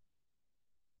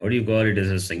 What do you call it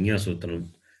as a Sanya Sutram?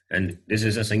 And this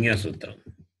is a Sanya Sutram.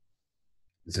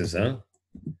 This is a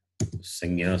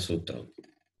Sanya Sutram.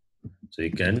 So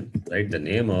you can write the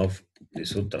name of the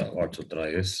sutra. What sutra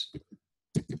is?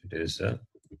 It is a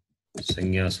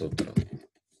Sanya Sutram.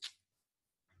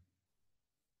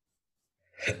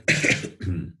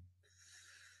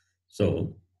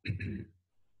 So,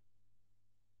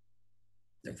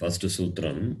 the first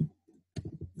sutram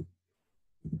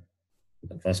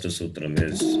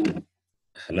is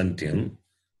Halantyam.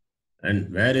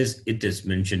 And where is it is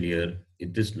mentioned here?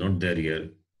 It is not there here.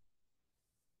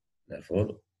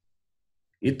 Therefore,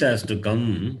 it has to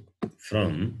come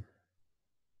from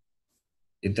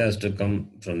the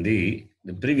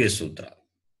previous sutra.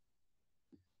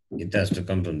 It has to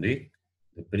come from the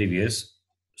previous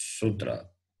sutra.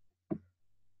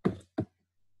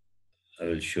 I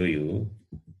will show you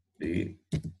the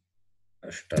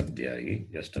Ashtadhyayi.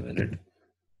 Just a minute.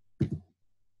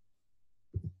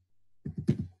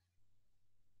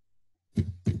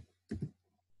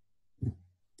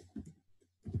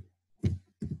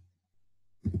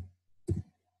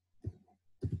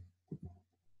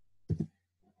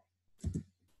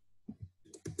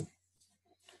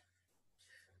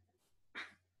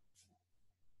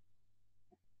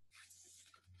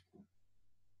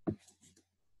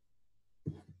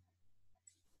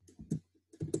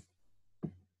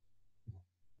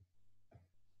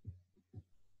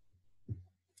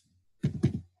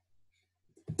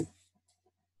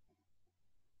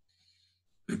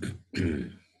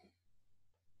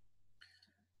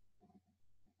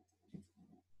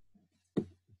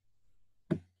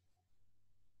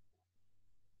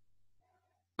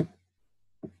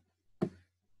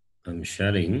 I'm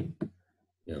sharing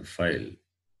a file.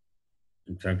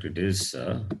 In fact, it is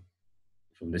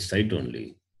from the site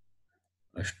only,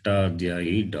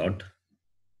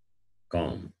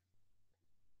 ashtadhyayi.com.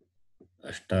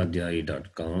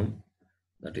 Ashtadhyayi.com,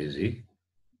 that is the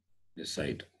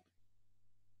site.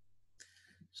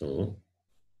 So,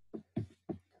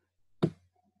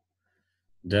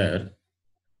 there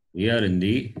we are in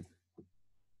the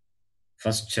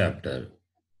first chapter,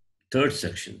 third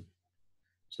section.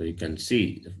 So you can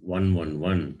see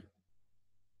 111,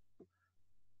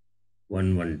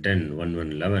 1110,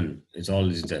 1111. It's all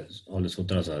is there. All the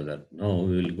sutras are there. Now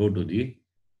we will go to the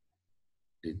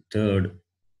third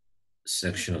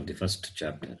section of the first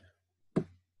chapter.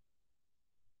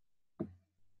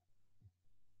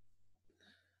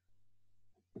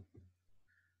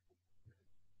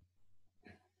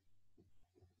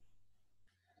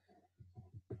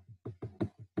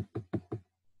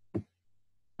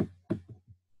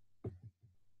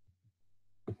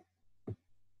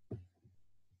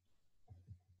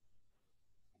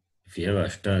 If you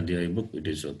have Ashtadhyayi book, it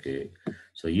is okay.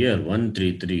 So here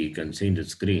 133, you can see in the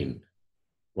screen.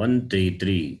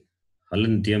 133,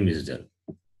 Halantyam is there.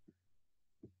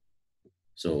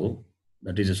 So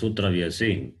that is a sutra we are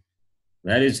saying.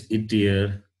 Where is it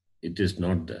here? It is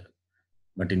not there.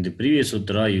 But in the previous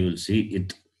sutra, you will see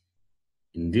it.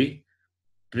 In the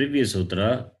previous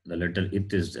sutra, the letter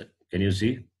it is there. Can you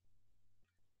see?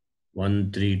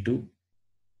 132.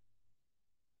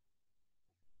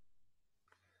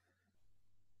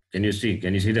 Can you see?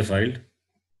 Can you see the file?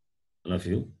 All of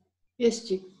you? Yes,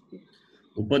 Ji.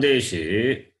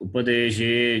 Upadeshe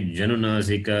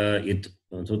Janunasika it.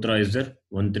 Sutra is there?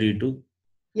 132.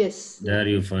 Yes. There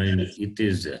you find it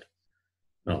is there.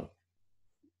 Now,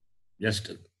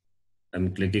 just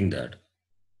I'm clicking that.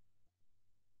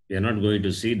 We are not going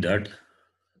to see that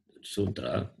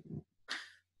sutra.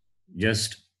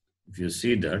 Just if you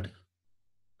see that,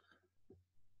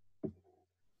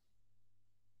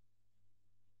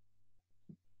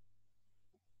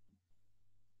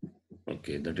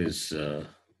 okay, that is okay.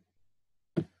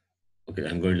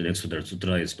 I'm going to the next sutra.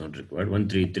 Sutra is not required.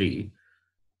 133.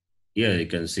 Here you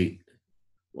can see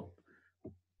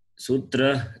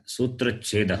Sutra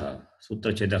Chedaha.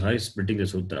 Sutra Chedaha is splitting the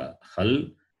sutra. Hal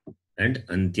and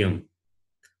Antyam.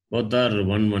 Both are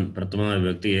one. Pratama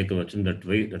Vibhakti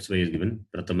Ekavachanam. That's why is given.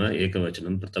 Pratama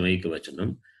Ekavachanam, Pratama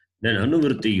Ekavachanam. Then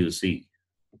Anuvritti you see.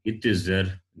 It is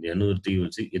there. The Anuvritti you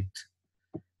will see it,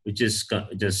 which is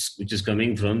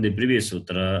coming from the previous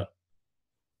sutra.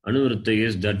 Anuvritti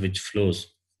is that which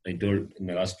flows. I told in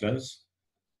the last class.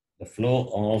 The flow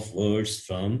of words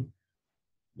from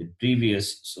the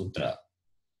previous sutra.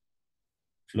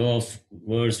 Flow of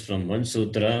words from one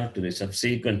sutra to the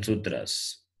subsequent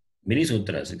sutras. Many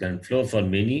sutras. It can flow for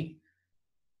many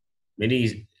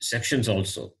sections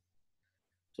also.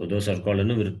 So those are called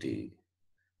anuvritti.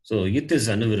 So it is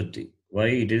anuvritti. Why?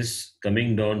 It is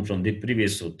coming down from the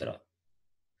previous sutra.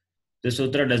 The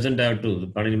sutra doesn't have to,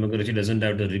 Panini Maharishi doesn't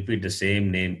have to repeat the same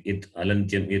name, it,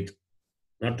 alantyam, it.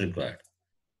 Not required.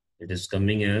 It is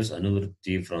coming as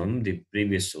anuvritti from the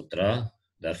previous sutra.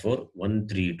 Therefore,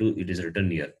 132 it is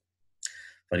written here.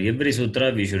 For every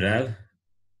sutra we should have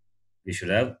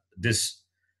this.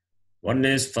 One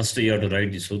is first you have to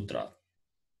write the sutra.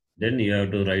 Then you have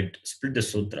to split the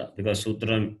sutra, because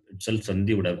sutra itself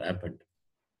sandhi would have happened.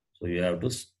 So you have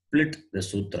to split the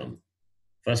sutram.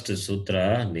 First is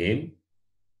sutra name,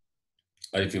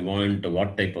 or if you want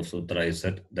what type of sutra is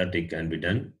that it can be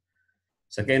done.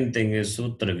 Second thing is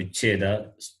sutra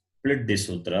vicheda, split the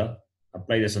sutra,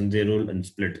 apply the sandhi rule and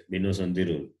split. We know sandhi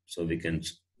rule, so we can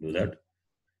do that.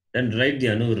 Then write the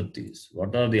anuvrittis.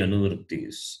 What are the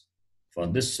anuvrittis for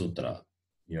this sutra?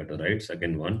 You have to write.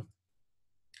 Second one.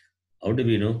 How do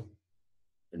we know?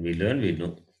 When we learn, we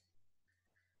know.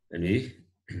 When we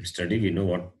study, we know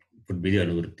what could be the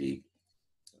anuvritti.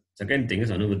 Second thing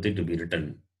is anuvritti to be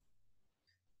written.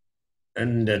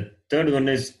 And the third one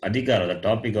is adhikara, the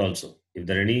topic also. If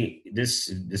there this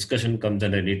discussion comes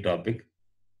under any topic,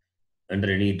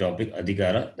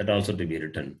 adhikara, that also to be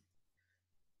written.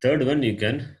 Third one, you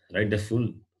can write the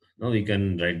full. Now you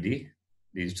can write the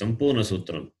Sampurna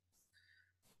Sutram.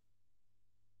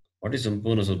 What is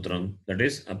Sampurna Sutram? That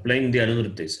is applying the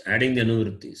anuvrittis, adding the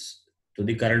anuvrittis to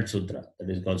the current sutra. That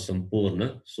is called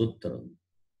Sampurna Sutram.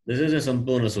 This is a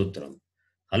Sampurna Sutram.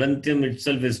 Halantyam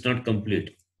itself is not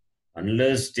complete.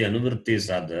 Unless the anuvrittis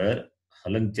are there,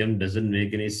 Halantyam doesn't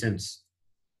make any sense.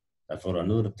 Therefore,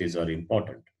 anuvrittis are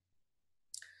important.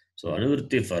 So,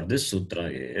 anuvritti for this sutra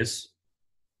is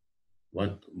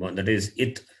one that is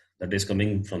it, that is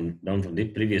coming down from the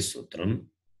previous sutram.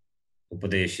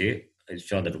 Upadeshe I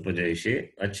saw that Upadeshe,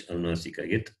 Ach Anunasika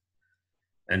It.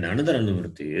 And another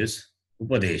Anuvritti is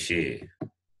Upadeshe.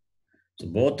 So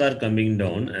both are coming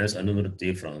down as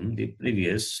Anuvritti from the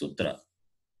previous sutra.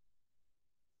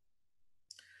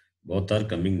 Both are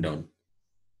coming down.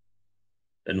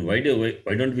 Then why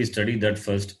don't we study that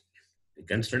first? We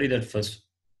can study that first.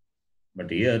 But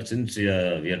here, since we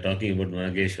are talking about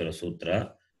Mahageshwara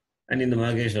Sutra, and in the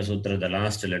Mahageshwara Sutra, the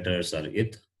last letters are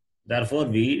It. Therefore,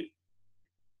 we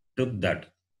took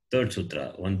that third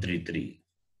sutra, 133.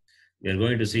 We are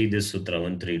going to see this sutra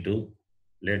 132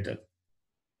 later.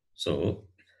 So,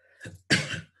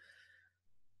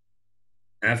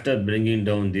 after bringing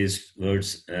down these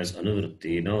words as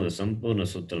Anuvritti, now the Sampurna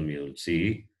Sutram you will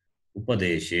see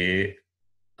Upadeshe,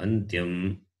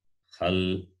 Antyam,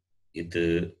 Hal, It,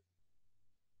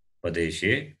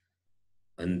 Upadeshe,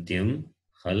 Antyam,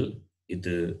 Hal, It.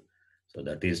 So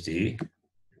that is it.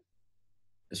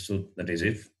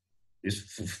 This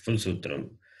full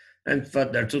sutram. And for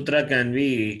that sutra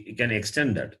you can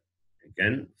extend that. You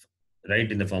can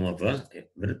write in the form of a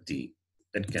vritti.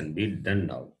 That can be done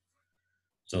now.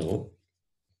 So,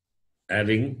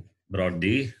 having brought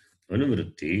the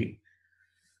anuvritti,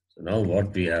 so now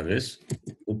what we have is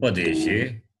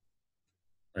Upadeshe,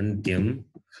 Antyam,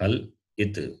 Hal,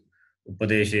 It.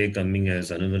 Upadeshe coming as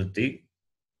anuvritti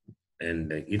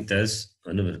and It as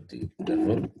anuvritti.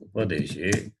 Therefore,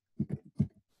 Upadeshe,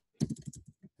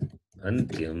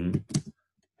 Antyam,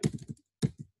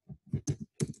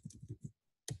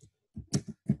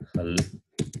 Hal,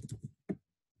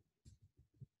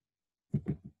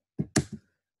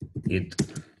 It.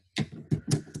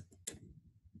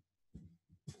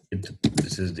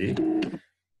 This is the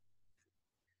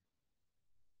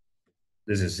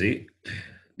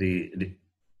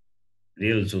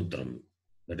real sutram.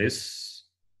 That is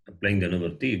applying the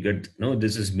anuvritti. You get now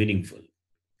this is meaningful.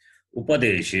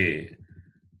 Upadeshe.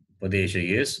 Upadesha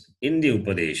is in the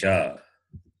Upadesha.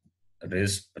 That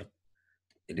is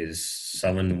it is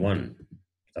 7-1.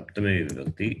 Saptame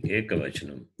Vibhakti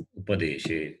Ekavachanam.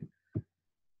 Upadeshe.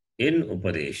 In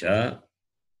Upadesha,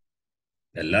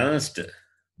 the last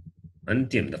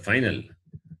Antyam, the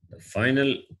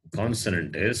final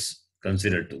consonant is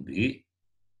considered to be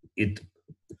It.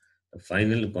 The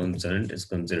final consonant is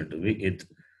considered to be It.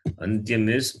 Antyam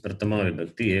is Pratama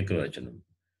Vibhakti Ekavachanam.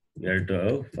 We have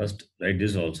to first write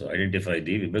this also. Identify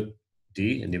the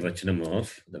Vibhakti and the Vachanam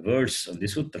of the words of the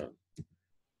sutra.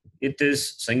 It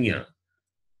is Sanya.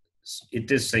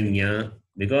 It is Sanya.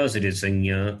 Because it is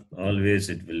Sanya, always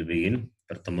it will be in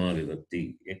Pratama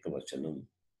Vibhakti Ekavachanam. You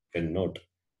can note.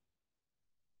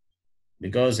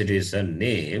 Because it is a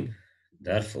name,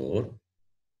 therefore,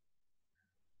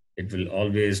 it will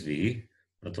always be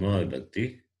Pratama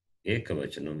Vibhakti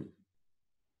Ekavachanam.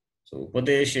 So,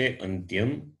 Upadeshe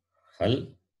Antyam Hal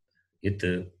It.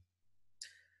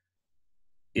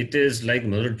 It is like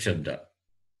Madhur Shabda.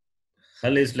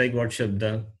 Hal is like what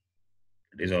Shabda?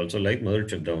 It is also like Madhur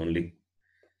Shabda only.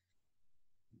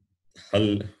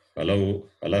 Hal, Halau,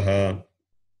 Halaha.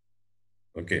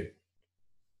 Okay.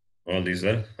 All these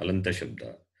are Halanta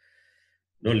Shabda.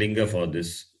 No linga for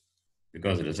this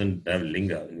because it doesn't have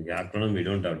linga. In Rakaranam, we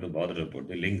don't have to bother about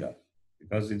the linga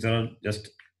because these are just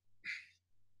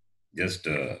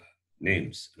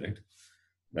names, right?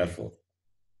 Therefore,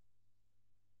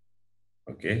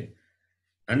 okay.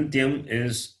 Antyam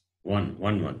is one.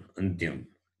 Antyam.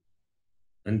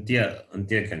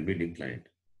 Antya can be declined.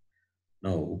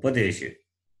 Now, Upadesha.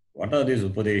 What are these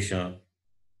Upadesha?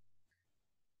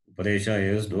 Upadesha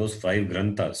is those 5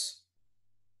 granthas.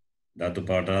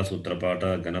 Dhatupata,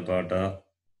 Sutrapata, Ganapata,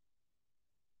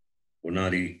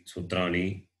 Unari,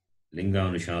 Sutrani, Linga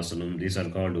Anushasanam. These are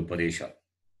called Upadesha.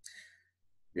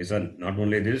 These are not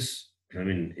only this, I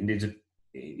mean, in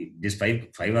these five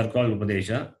are called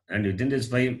Upadesha, and within these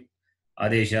 5,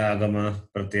 Adesha, Agama,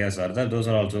 Pratyaya, Sartha, those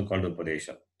are also called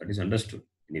Upadesha. That is understood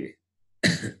anyway.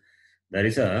 There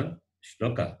is a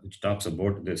shloka which talks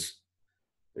about this,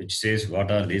 which says what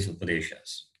are these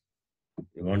Upadeshas.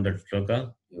 You want that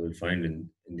shloka? You will find in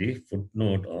the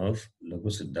footnote of Laghu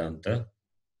Siddhanta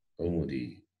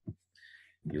Kaumudi.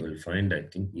 You will find, I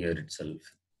think, here itself.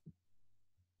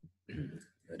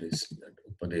 There is that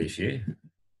Upadeshe.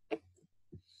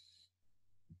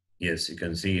 Yes, you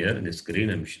can see here in the screen,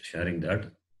 I'm sharing that.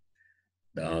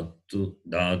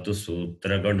 Dhatu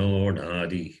Sutra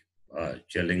Ganodhadi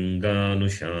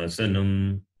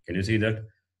Vachalinganushasanam. Can you see that?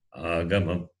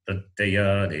 Agama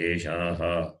Pratyaya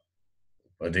Deshaha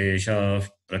Upadesha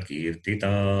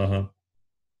Prakirtitaha.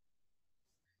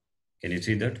 Can you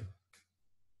see that?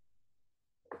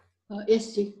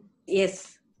 Yes, Ji.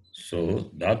 Yes.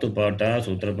 So, Dhatu Pata,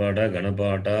 Sutra Pata,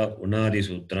 Ganapata, Unadi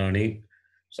Sutrani.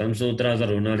 Some sutras are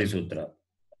Unadi Sutra.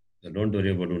 So, don't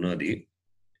worry about Unadi.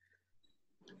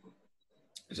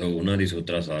 So, Unadi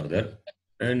Sutras are there.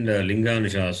 And Linga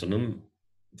Anushasana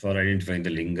for identifying the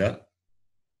Linga.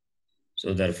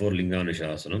 So, therefore, Linga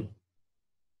Anushasana.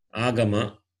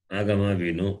 Agama, Agama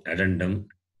we know, addendum.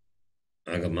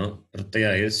 Agama,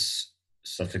 Pratyaya is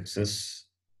suffixes.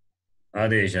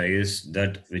 Adesha is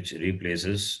that which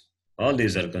replaces. All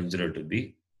these are considered to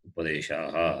be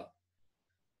Upadeshaha.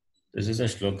 This is a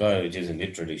shloka which is in the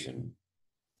tradition.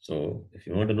 So, if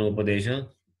you want to know Upadesha,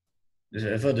 just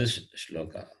refer this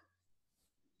shloka.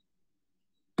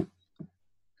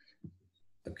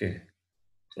 Okay.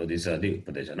 So, these are the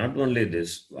Upadesha. Not only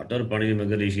this, whatever Panini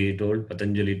Maharishi told,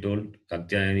 Patanjali told,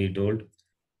 Katyayani told,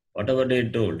 whatever they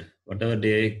told, whatever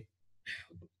they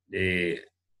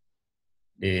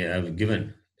have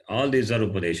given, all these are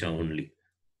Upadesha only.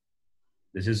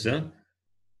 This is a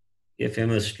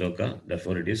famous shloka,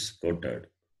 therefore it is quoted.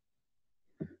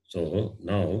 So,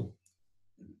 now,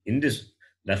 in this,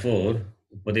 therefore,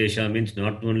 Upadesha means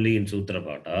not only in Sutra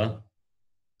Pata,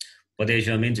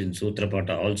 Upadesha means in Sutra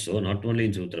Pata also, not only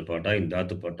in Sutra Pata, in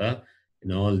Dhatu Pata,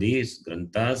 in all these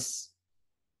Granthas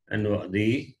and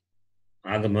the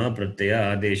Agama,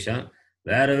 Pratyaya, Adesha,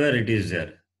 wherever it is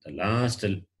there, the last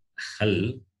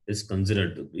hal is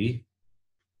considered to be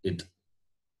it.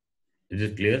 Is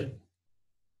it clear?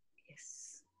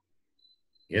 Yes.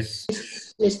 Yes?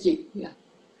 Yes, Ji. Yeah.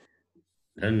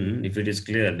 Then, if it is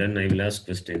clear, then I will ask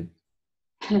question.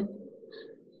 Ayadi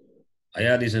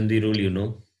Sandhi rule, you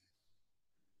know?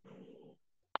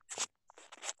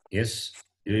 Yes?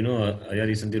 Do you know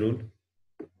Ayadi Sandhi rule?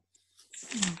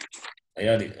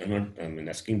 Ayadi, I'm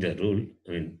asking the rule.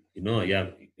 I mean, you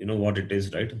know what it is,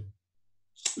 right?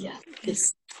 Yeah.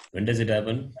 Yes. When does it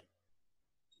happen?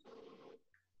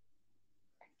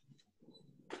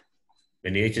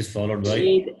 When H is followed by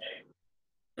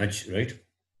H, right?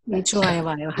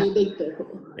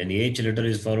 Vedayitah. When H letter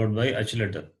is followed by H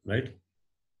letter, right?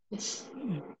 Yes.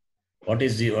 What are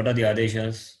the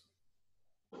Adeshas?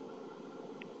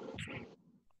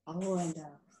 Oh, and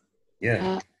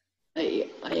Yeah. I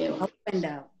am. up and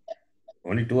down.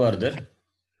 Only two are there.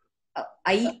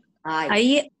 I,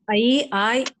 I,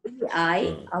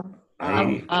 up,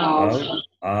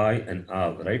 I, and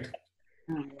Av, right?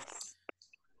 yes.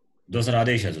 Those are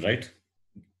Adeshas, right?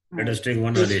 Let us take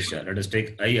one Adesha. Let us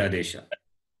take I Adesha.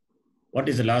 What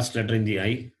is the last letter in the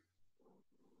I?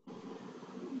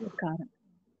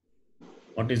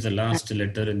 What is the last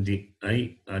letter in the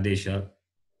I Adesha,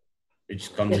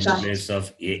 which comes in the place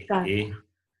of A?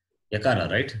 Yakara,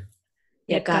 right?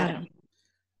 Yakara.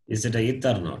 Is it a it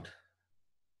or not?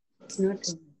 It's not.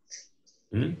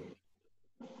 Hmm?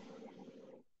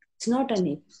 It's not an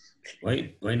it.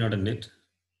 Why not a it?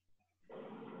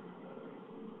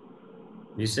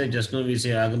 We say just now we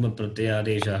say Agama Pratyaya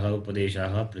Adeshaha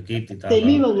Upadeshaha Prakirtitaha.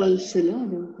 Semi-vowels,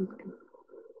 no?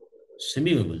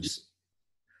 Semi-vowels.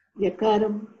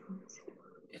 Yakaram.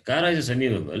 Yakara is a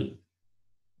semi-vowel.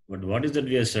 But what is that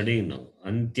we are studying now?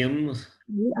 Antyam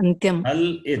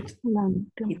Hal It.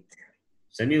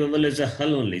 Semi-vowel is a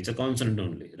hal only. It's a consonant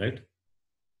only, right?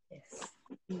 Yes.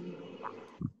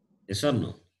 Yes or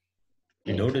no?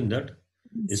 Any doubt in that?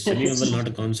 Is semi-vowel not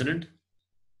a consonant?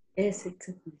 Yes, it's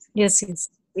a consonant. Yes.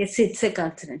 Yes, it's a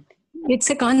consonant. It's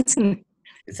a consonant.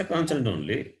 It's a consonant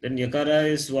only. Then yakara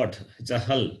is what? It's a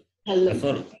hal. Hal.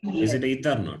 Therefore, is it a it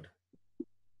or not?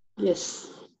 Yes.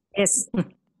 Yes.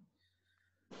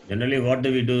 Generally, what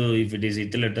do we do if it is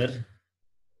it letter?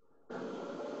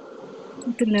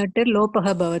 The letter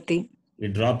lopaha bhavati. We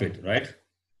drop it, right?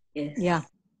 Yes. Yeah.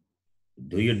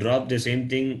 Do you drop the same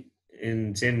thing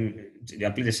in you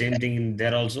apply the same thing in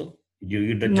there also?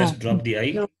 You just drop the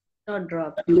I? No, not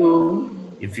drop. No.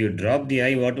 If you drop the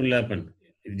I, what will happen?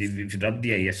 If you drop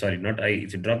the I, sorry, not I.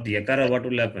 If you drop the yakara, what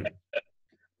will happen?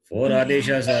 Four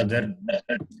adeshas are there.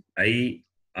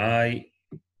 I,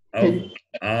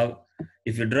 av.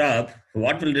 If you drop,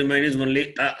 what will remain is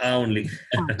only only.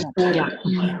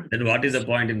 Then what is the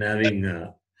point in having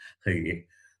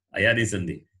ayadi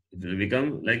sandhi? It will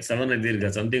become like savana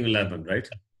dirgha. Something will happen, right?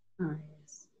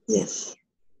 Yes. Yes.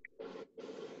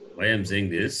 Why I'm saying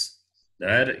this?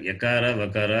 There, yakara,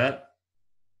 vakara,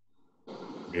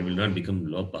 they will not become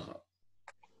lopaha.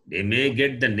 They may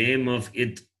get the name of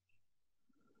it,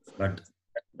 but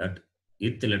that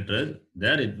it letter,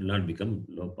 there it will not become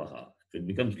lopaha. If it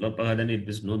becomes lopaha, then it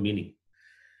has no meaning.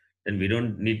 Then we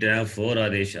don't need to have four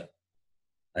adesha.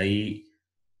 We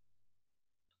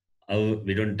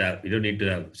don't need to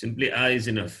have. Simply a is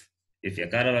enough. If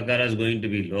yakara vakara is going to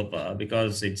be lopa,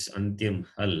 because it's antyam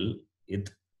hal, it,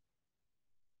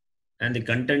 and the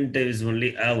content is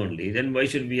only a only, then why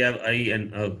should we have I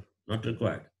and a? Not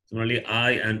required. Similarly,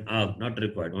 I and a not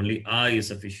required. Only I is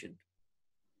sufficient.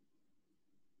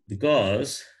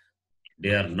 Because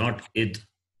they are not it.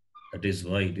 That is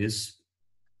why it is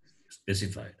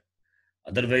specified.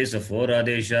 Otherwise, a 4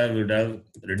 adesha would have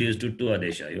reduced to 2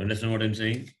 adesha. You understand what I'm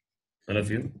saying? All of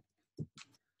you?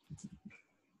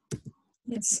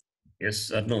 Yes.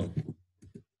 Yes or no?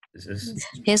 This is.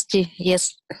 Yes, Ji.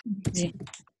 Yes. Ji.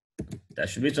 There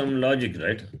should be some logic,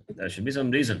 right? There should be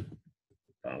some reason.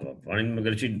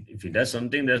 If he does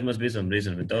something, there must be some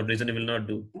reason. Without reason, he will not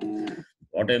do.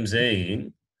 What I'm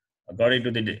saying, according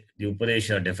to the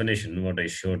Upadesha definition, what I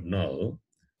showed now,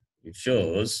 it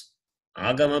shows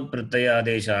Agama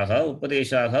Pratyayadeshaha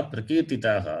Upadeshaha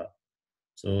Prakirtitaha.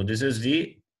 So this is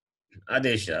the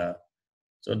Adesha.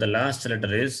 So the last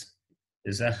letter is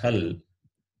a hal.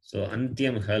 So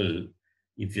Antyam hal.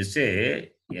 If you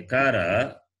say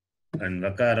Yakara and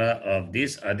Vakara of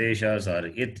these Adeshas are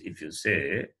it, if you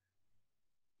say,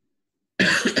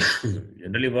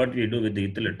 generally what we do with the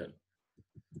it letter,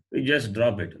 we just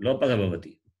drop it. Lopaha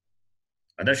bhavati.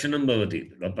 Adarshanam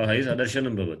bhavati. Lopaha is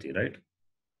adarshanam bhavati, right?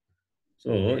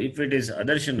 So if it is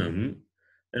adarshanam,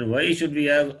 then why should we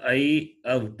have I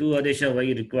of 2 adesha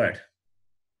Y required?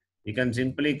 We can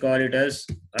simply call it as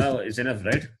it's enough,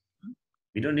 right?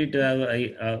 We don't need to have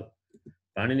I.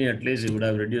 Panini at least would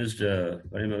have reduced,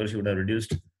 Panini Maharshi would have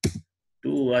reduced 2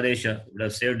 adesha, would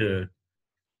have saved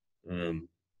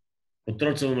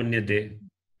Putrotsava Manyate.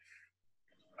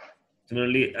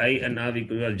 Similarly, I and A we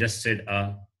could have just said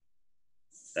A.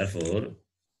 Therefore,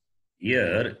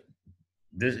 here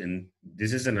this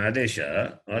is an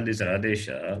adesha, all these are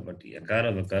adesha, but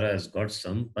yakara vakara has got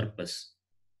some purpose.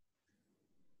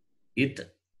 It,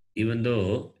 even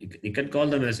though you can call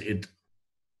them as it,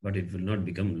 but it will not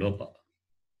become lopa.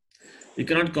 We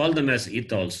cannot call them as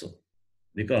it also,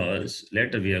 because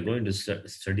later we are going to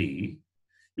study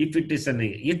if it is an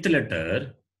it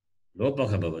letter,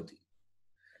 lopaha bhavati.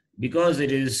 Because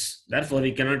it is, therefore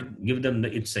we cannot give them the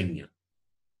it sanya.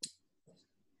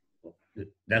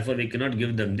 Therefore, we cannot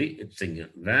give them the it sanya.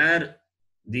 Where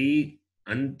the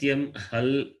antyam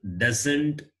hal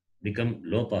doesn't become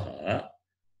lopaha,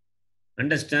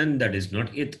 understand that is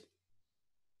not it.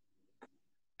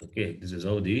 Okay, this is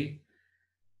how we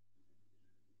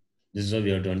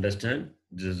have to understand.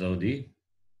 This is how the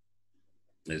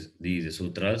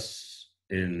sutras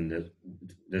in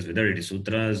this, whether it is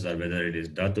sutras or whether it is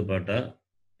dhatupata,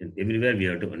 everywhere we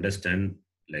have to understand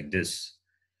like this.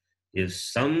 If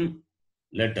some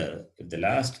letter, if the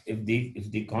last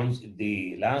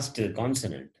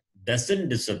consonant doesn't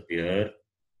disappear,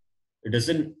 it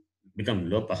doesn't become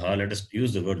lopaha. Let us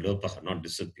use the word lopaha, not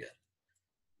disappear.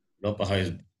 Lopaha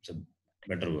is a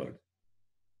better word.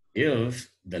 If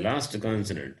the last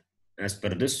consonant, as per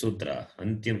this sutra,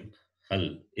 antyam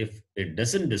hal, if it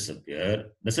doesn't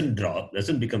disappear, doesn't drop,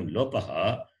 doesn't become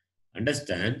lopaha,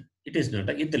 understand it is not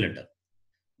a it letter.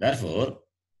 Therefore,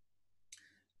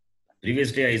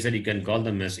 previously I said you can call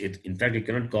them as it. In fact, you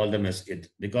cannot call them as it,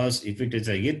 because if it is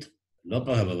a it,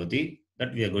 lopaha bhavati,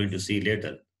 that we are going to see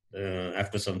later.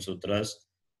 After some sutras,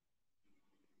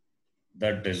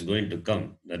 that is going to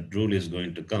come. That rule is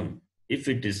going to come. If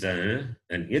it is an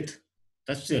it,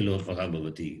 tasya lopaha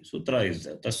bhavati. Sutra is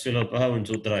there. Tasya lopaha and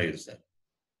sutra is there.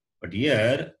 But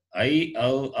here, I,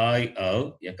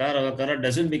 yakara, vakara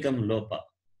doesn't become lopa.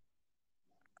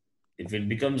 If it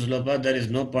becomes lopa, there is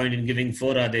no point in giving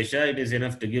 4 adesha. It is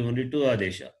enough to give only 2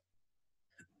 adesha.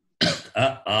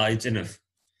 It's enough.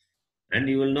 And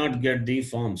you will not get the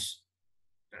forms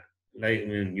like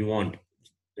you want.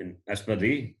 As per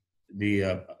the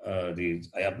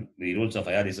rules of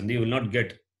Ayadisam, you will not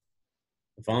get.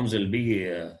 The forms will be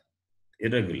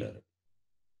irregular.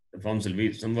 The forms will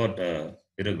be somewhat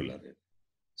irregular.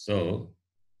 So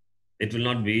it will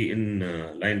not be in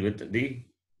line with the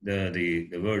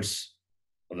words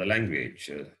of the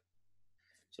language.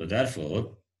 So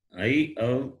therefore, in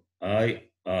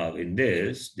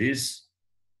these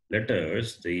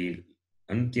letters, the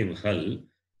antyam hal,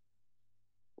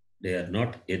 they are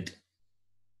not it.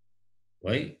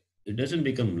 Why? It doesn't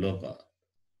become lopa.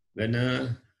 When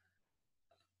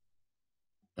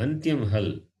antyam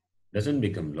hal doesn't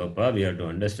become lopa, we have to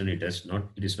understand it as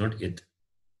not. It is not it.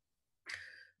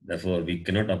 Therefore, we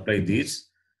cannot apply this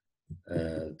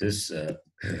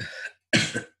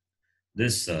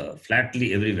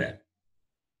flatly everywhere.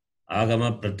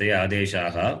 Agama pratyaya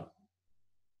adeshaha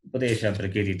upadesha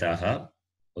prakiritaha.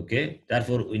 Okay.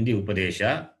 Therefore, in the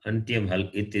upadesha, antyam hal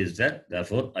it is that.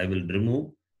 Therefore, I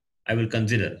will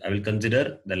consider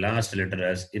the last letter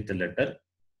as it letter.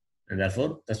 And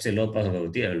therefore, tasya lopah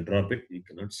bhavati, I will drop it, you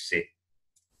cannot say.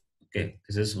 Okay,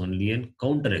 this is only a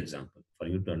counter example for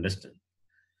you to understand.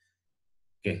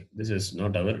 Okay, this is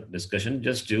not our discussion,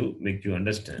 just to make you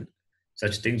understand.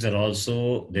 Such things are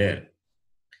also there.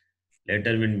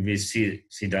 Later, when we see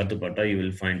Dhatu Pata, you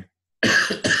will find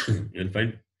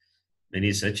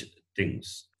many such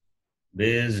things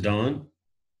based on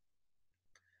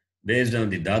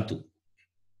the Dhatu.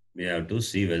 We have to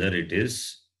see whether it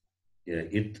is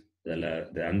it, the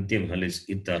Antim Hal is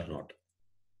it or not.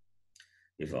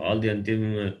 If all the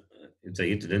Antim it's a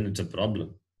it, then it's a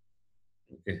problem.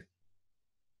 Okay.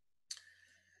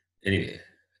 Anyway,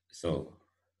 so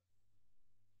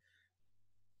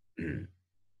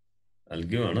I'll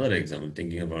give another example,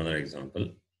 thinking of another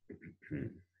example.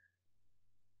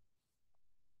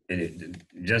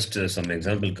 Just some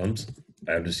example comes.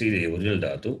 I have to see the original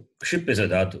dhatu. Kship is a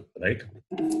dhatu, right?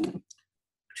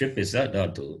 Kship is a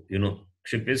dhatu. You know,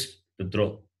 kship is to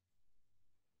throw.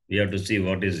 We have to see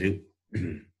what is the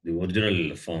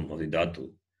original form of the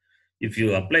dhatu. If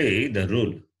you apply the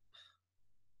rule,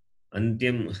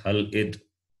 antyam hal it,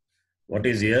 what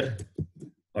is here?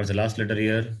 What's the last letter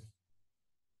here?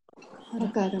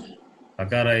 Akara.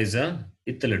 Akara is a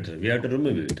it letter. We have to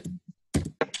remove it.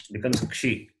 It becomes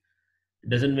kshi. It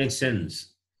doesn't make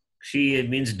sense. Kshi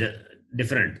means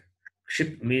different.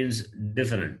 Kship means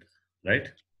different, right?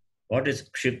 What is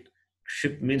kship?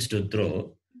 Kship means to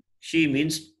throw. Shi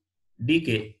means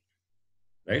decay,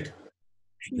 right?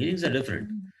 Meanings are different.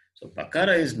 So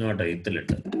pakara is not a it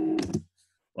letter.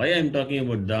 Why I am talking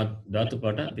about dhatu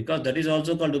pata? Because that is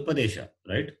also called upadesha,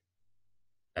 right?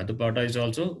 Dhatu pata is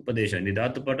also upadesha. In the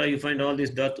dhatu pata, you find all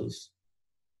these dhatus.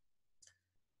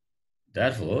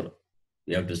 Therefore,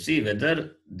 you have to see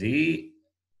whether the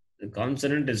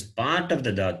consonant is part of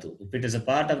the dhatu. If it is a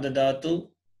part of the dhatu,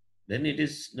 then it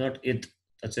is not it.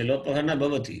 That's a lopahana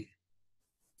bhavati.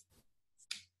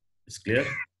 It's clear?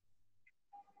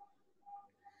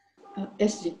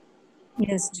 Yes, Ji.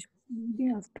 Yes.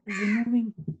 Maybe after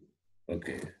removing.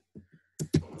 Okay.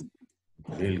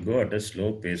 We'll go at a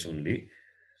slow pace only.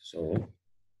 So,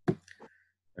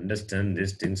 understand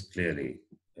these things clearly.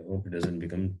 I hope it doesn't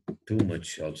become too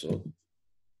much also.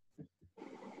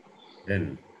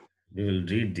 Then we will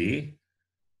read the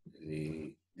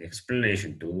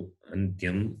explanation to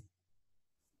Antyam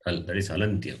Hal, that is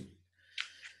Halantyam.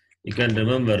 You can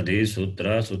remember the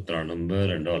sutra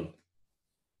number and all.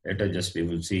 Later just we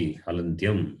will see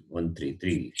Halantyam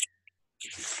 133.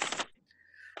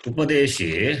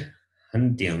 Upadeshe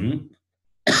Hantyam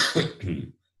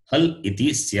Hal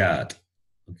iti syat.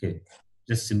 Okay,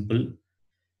 just simple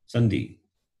sandhi.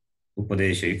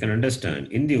 Upadesha, you can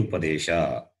understand. In the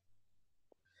Upadesha,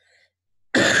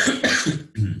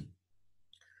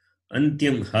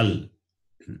 Antyam Hal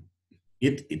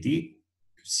it iti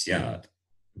syat.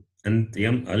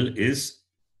 Antyam Hal is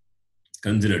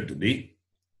considered to be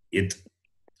it.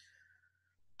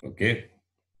 Okay.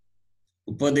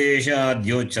 Upadesha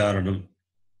adyocharanam.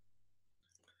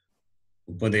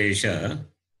 Upadesha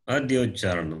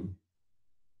adyocharanam.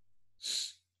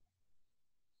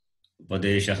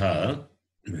 Upadesha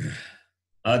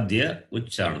adya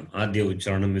ucharanam. Adya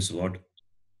ucharanam is what?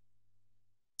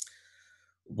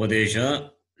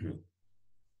 Upadesha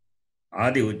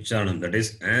adi ucharanam. That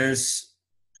is as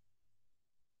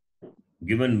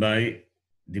given by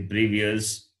the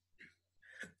previous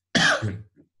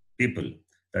people.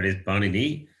 That is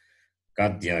Panini,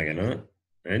 Katyayana,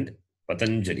 and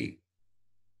Patanjali.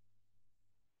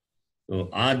 So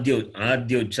Adya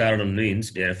Ucharanam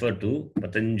means they refer to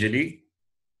Patanjali,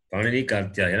 Panini,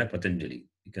 Katyayana, Patanjali.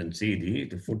 You can see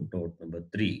the footnote number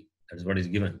 3. That's what is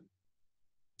given.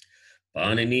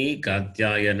 Panini,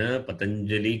 Katyayana,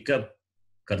 Patanjali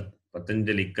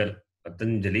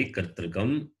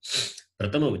Kartrikam,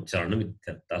 Pratama Ucharanam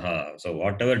Ityartaha. So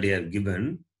whatever they have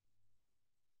given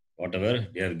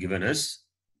us,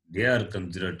 they are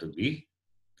considered to be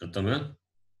Pratama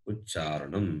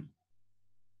Ucharanam.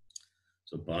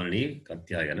 So Panini,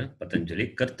 Katyayana,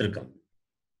 Patanjali, Kartrikam.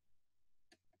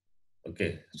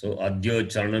 Okay, so Adya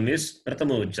Ucharanam is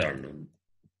Pratama Ucharanam.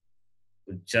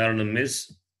 Ucharanam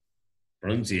is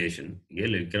pronunciation. Here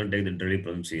you cannot take the literary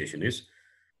pronunciation is.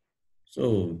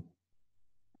 So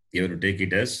you have to take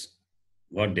it as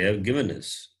what they have given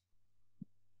us.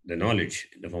 The knowledge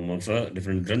in the form of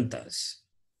different granthas.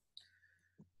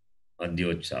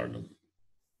 Adyocharanam.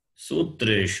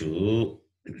 Sutreshu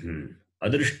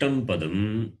adrishtam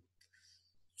padam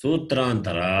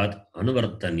sutrantarat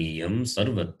anuvartaniyam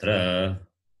sarvatra.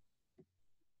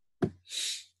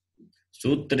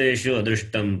 Sutreshu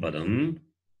adrishtam padam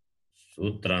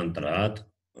sutrantarat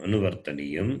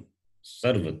anuvartaniyam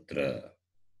sarvatra.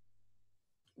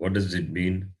 What does it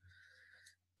mean?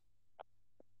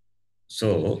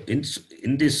 So in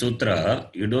this sutra,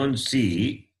 you don't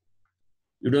see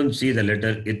the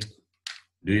letter it.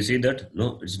 Do you see that?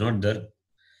 No, it's not there.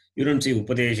 You don't see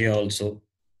upadesha also.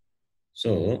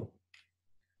 So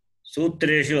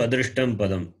sutreshu adrishtam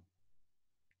padam.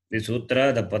 The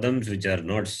sutra, the padams which are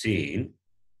not seen,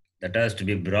 that has to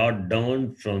be brought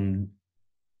down from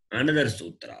another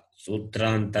sutra.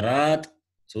 Sutrantarat,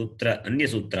 sutra, anya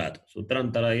sutrat.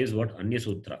 Sutrantara is what? Anya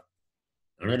sutra.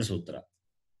 Another sutra.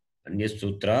 Anya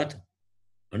sutrat,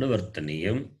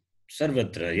 anuvartaniyam,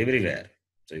 sarvatra, everywhere.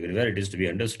 So everywhere it is to be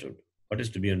understood. What is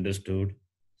to be understood?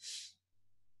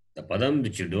 The padam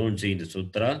which you don't see in the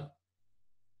sutra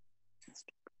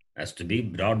has to be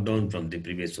brought down from the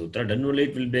previous sutra. Then only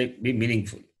it will be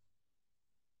meaningful.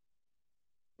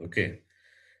 Okay.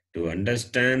 To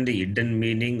understand the hidden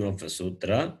meaning of a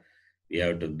sutra, we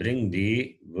have to bring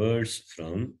the words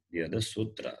from the other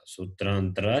sutra.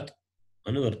 Sutrantarat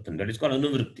anuvartan. That is called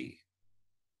anuvritti.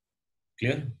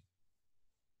 Clear?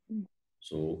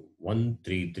 So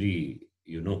 133,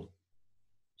 you know.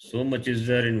 So much is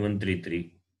there in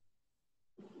 133.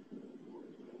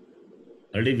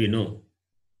 Already we know.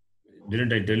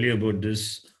 Didn't I tell you about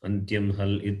this? Antyam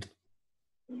hal it.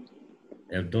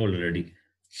 I have told already.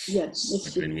 Yes.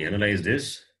 But when we analyze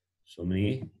this, so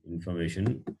many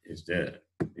information is there.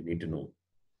 We need to know.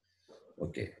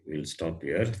 Okay, we will stop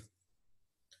here.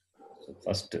 So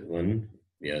first one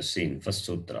we have seen, first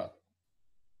sutra.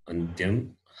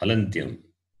 Antyam, halantyam.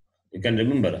 You can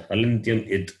remember halantyam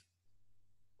it.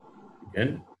 You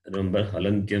can remember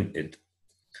halantyam it.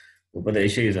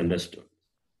 Upadesha is understood.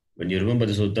 When you remember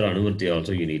the sutra anuvritti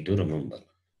also, you need to remember.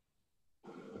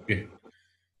 Okay.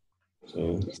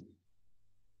 So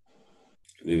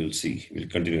we will see. We'll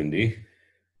continue in the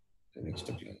next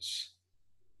class.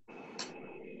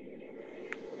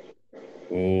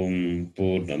 Om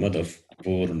Purnamadav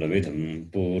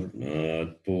Purnamidam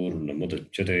Purnat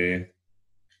Purnamudachyate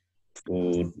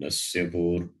Purnasya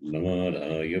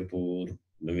Purnamadaya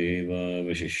Purnameva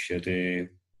Vashishyate.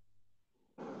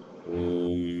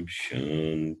 Om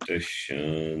Shanti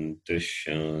Shanti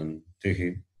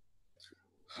Shanti.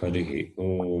 Harihi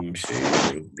Om Shri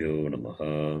Gurubhyo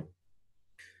Namaha.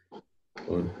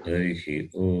 Harihi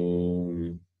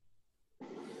Om.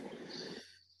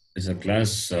 Is a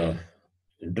class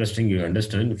interesting? You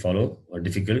understand, you follow, or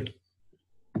difficult?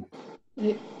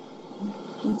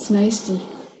 It's nice to,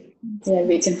 yeah,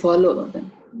 we can follow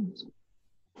them.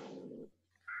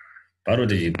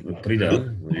 Parvati ji, Prida,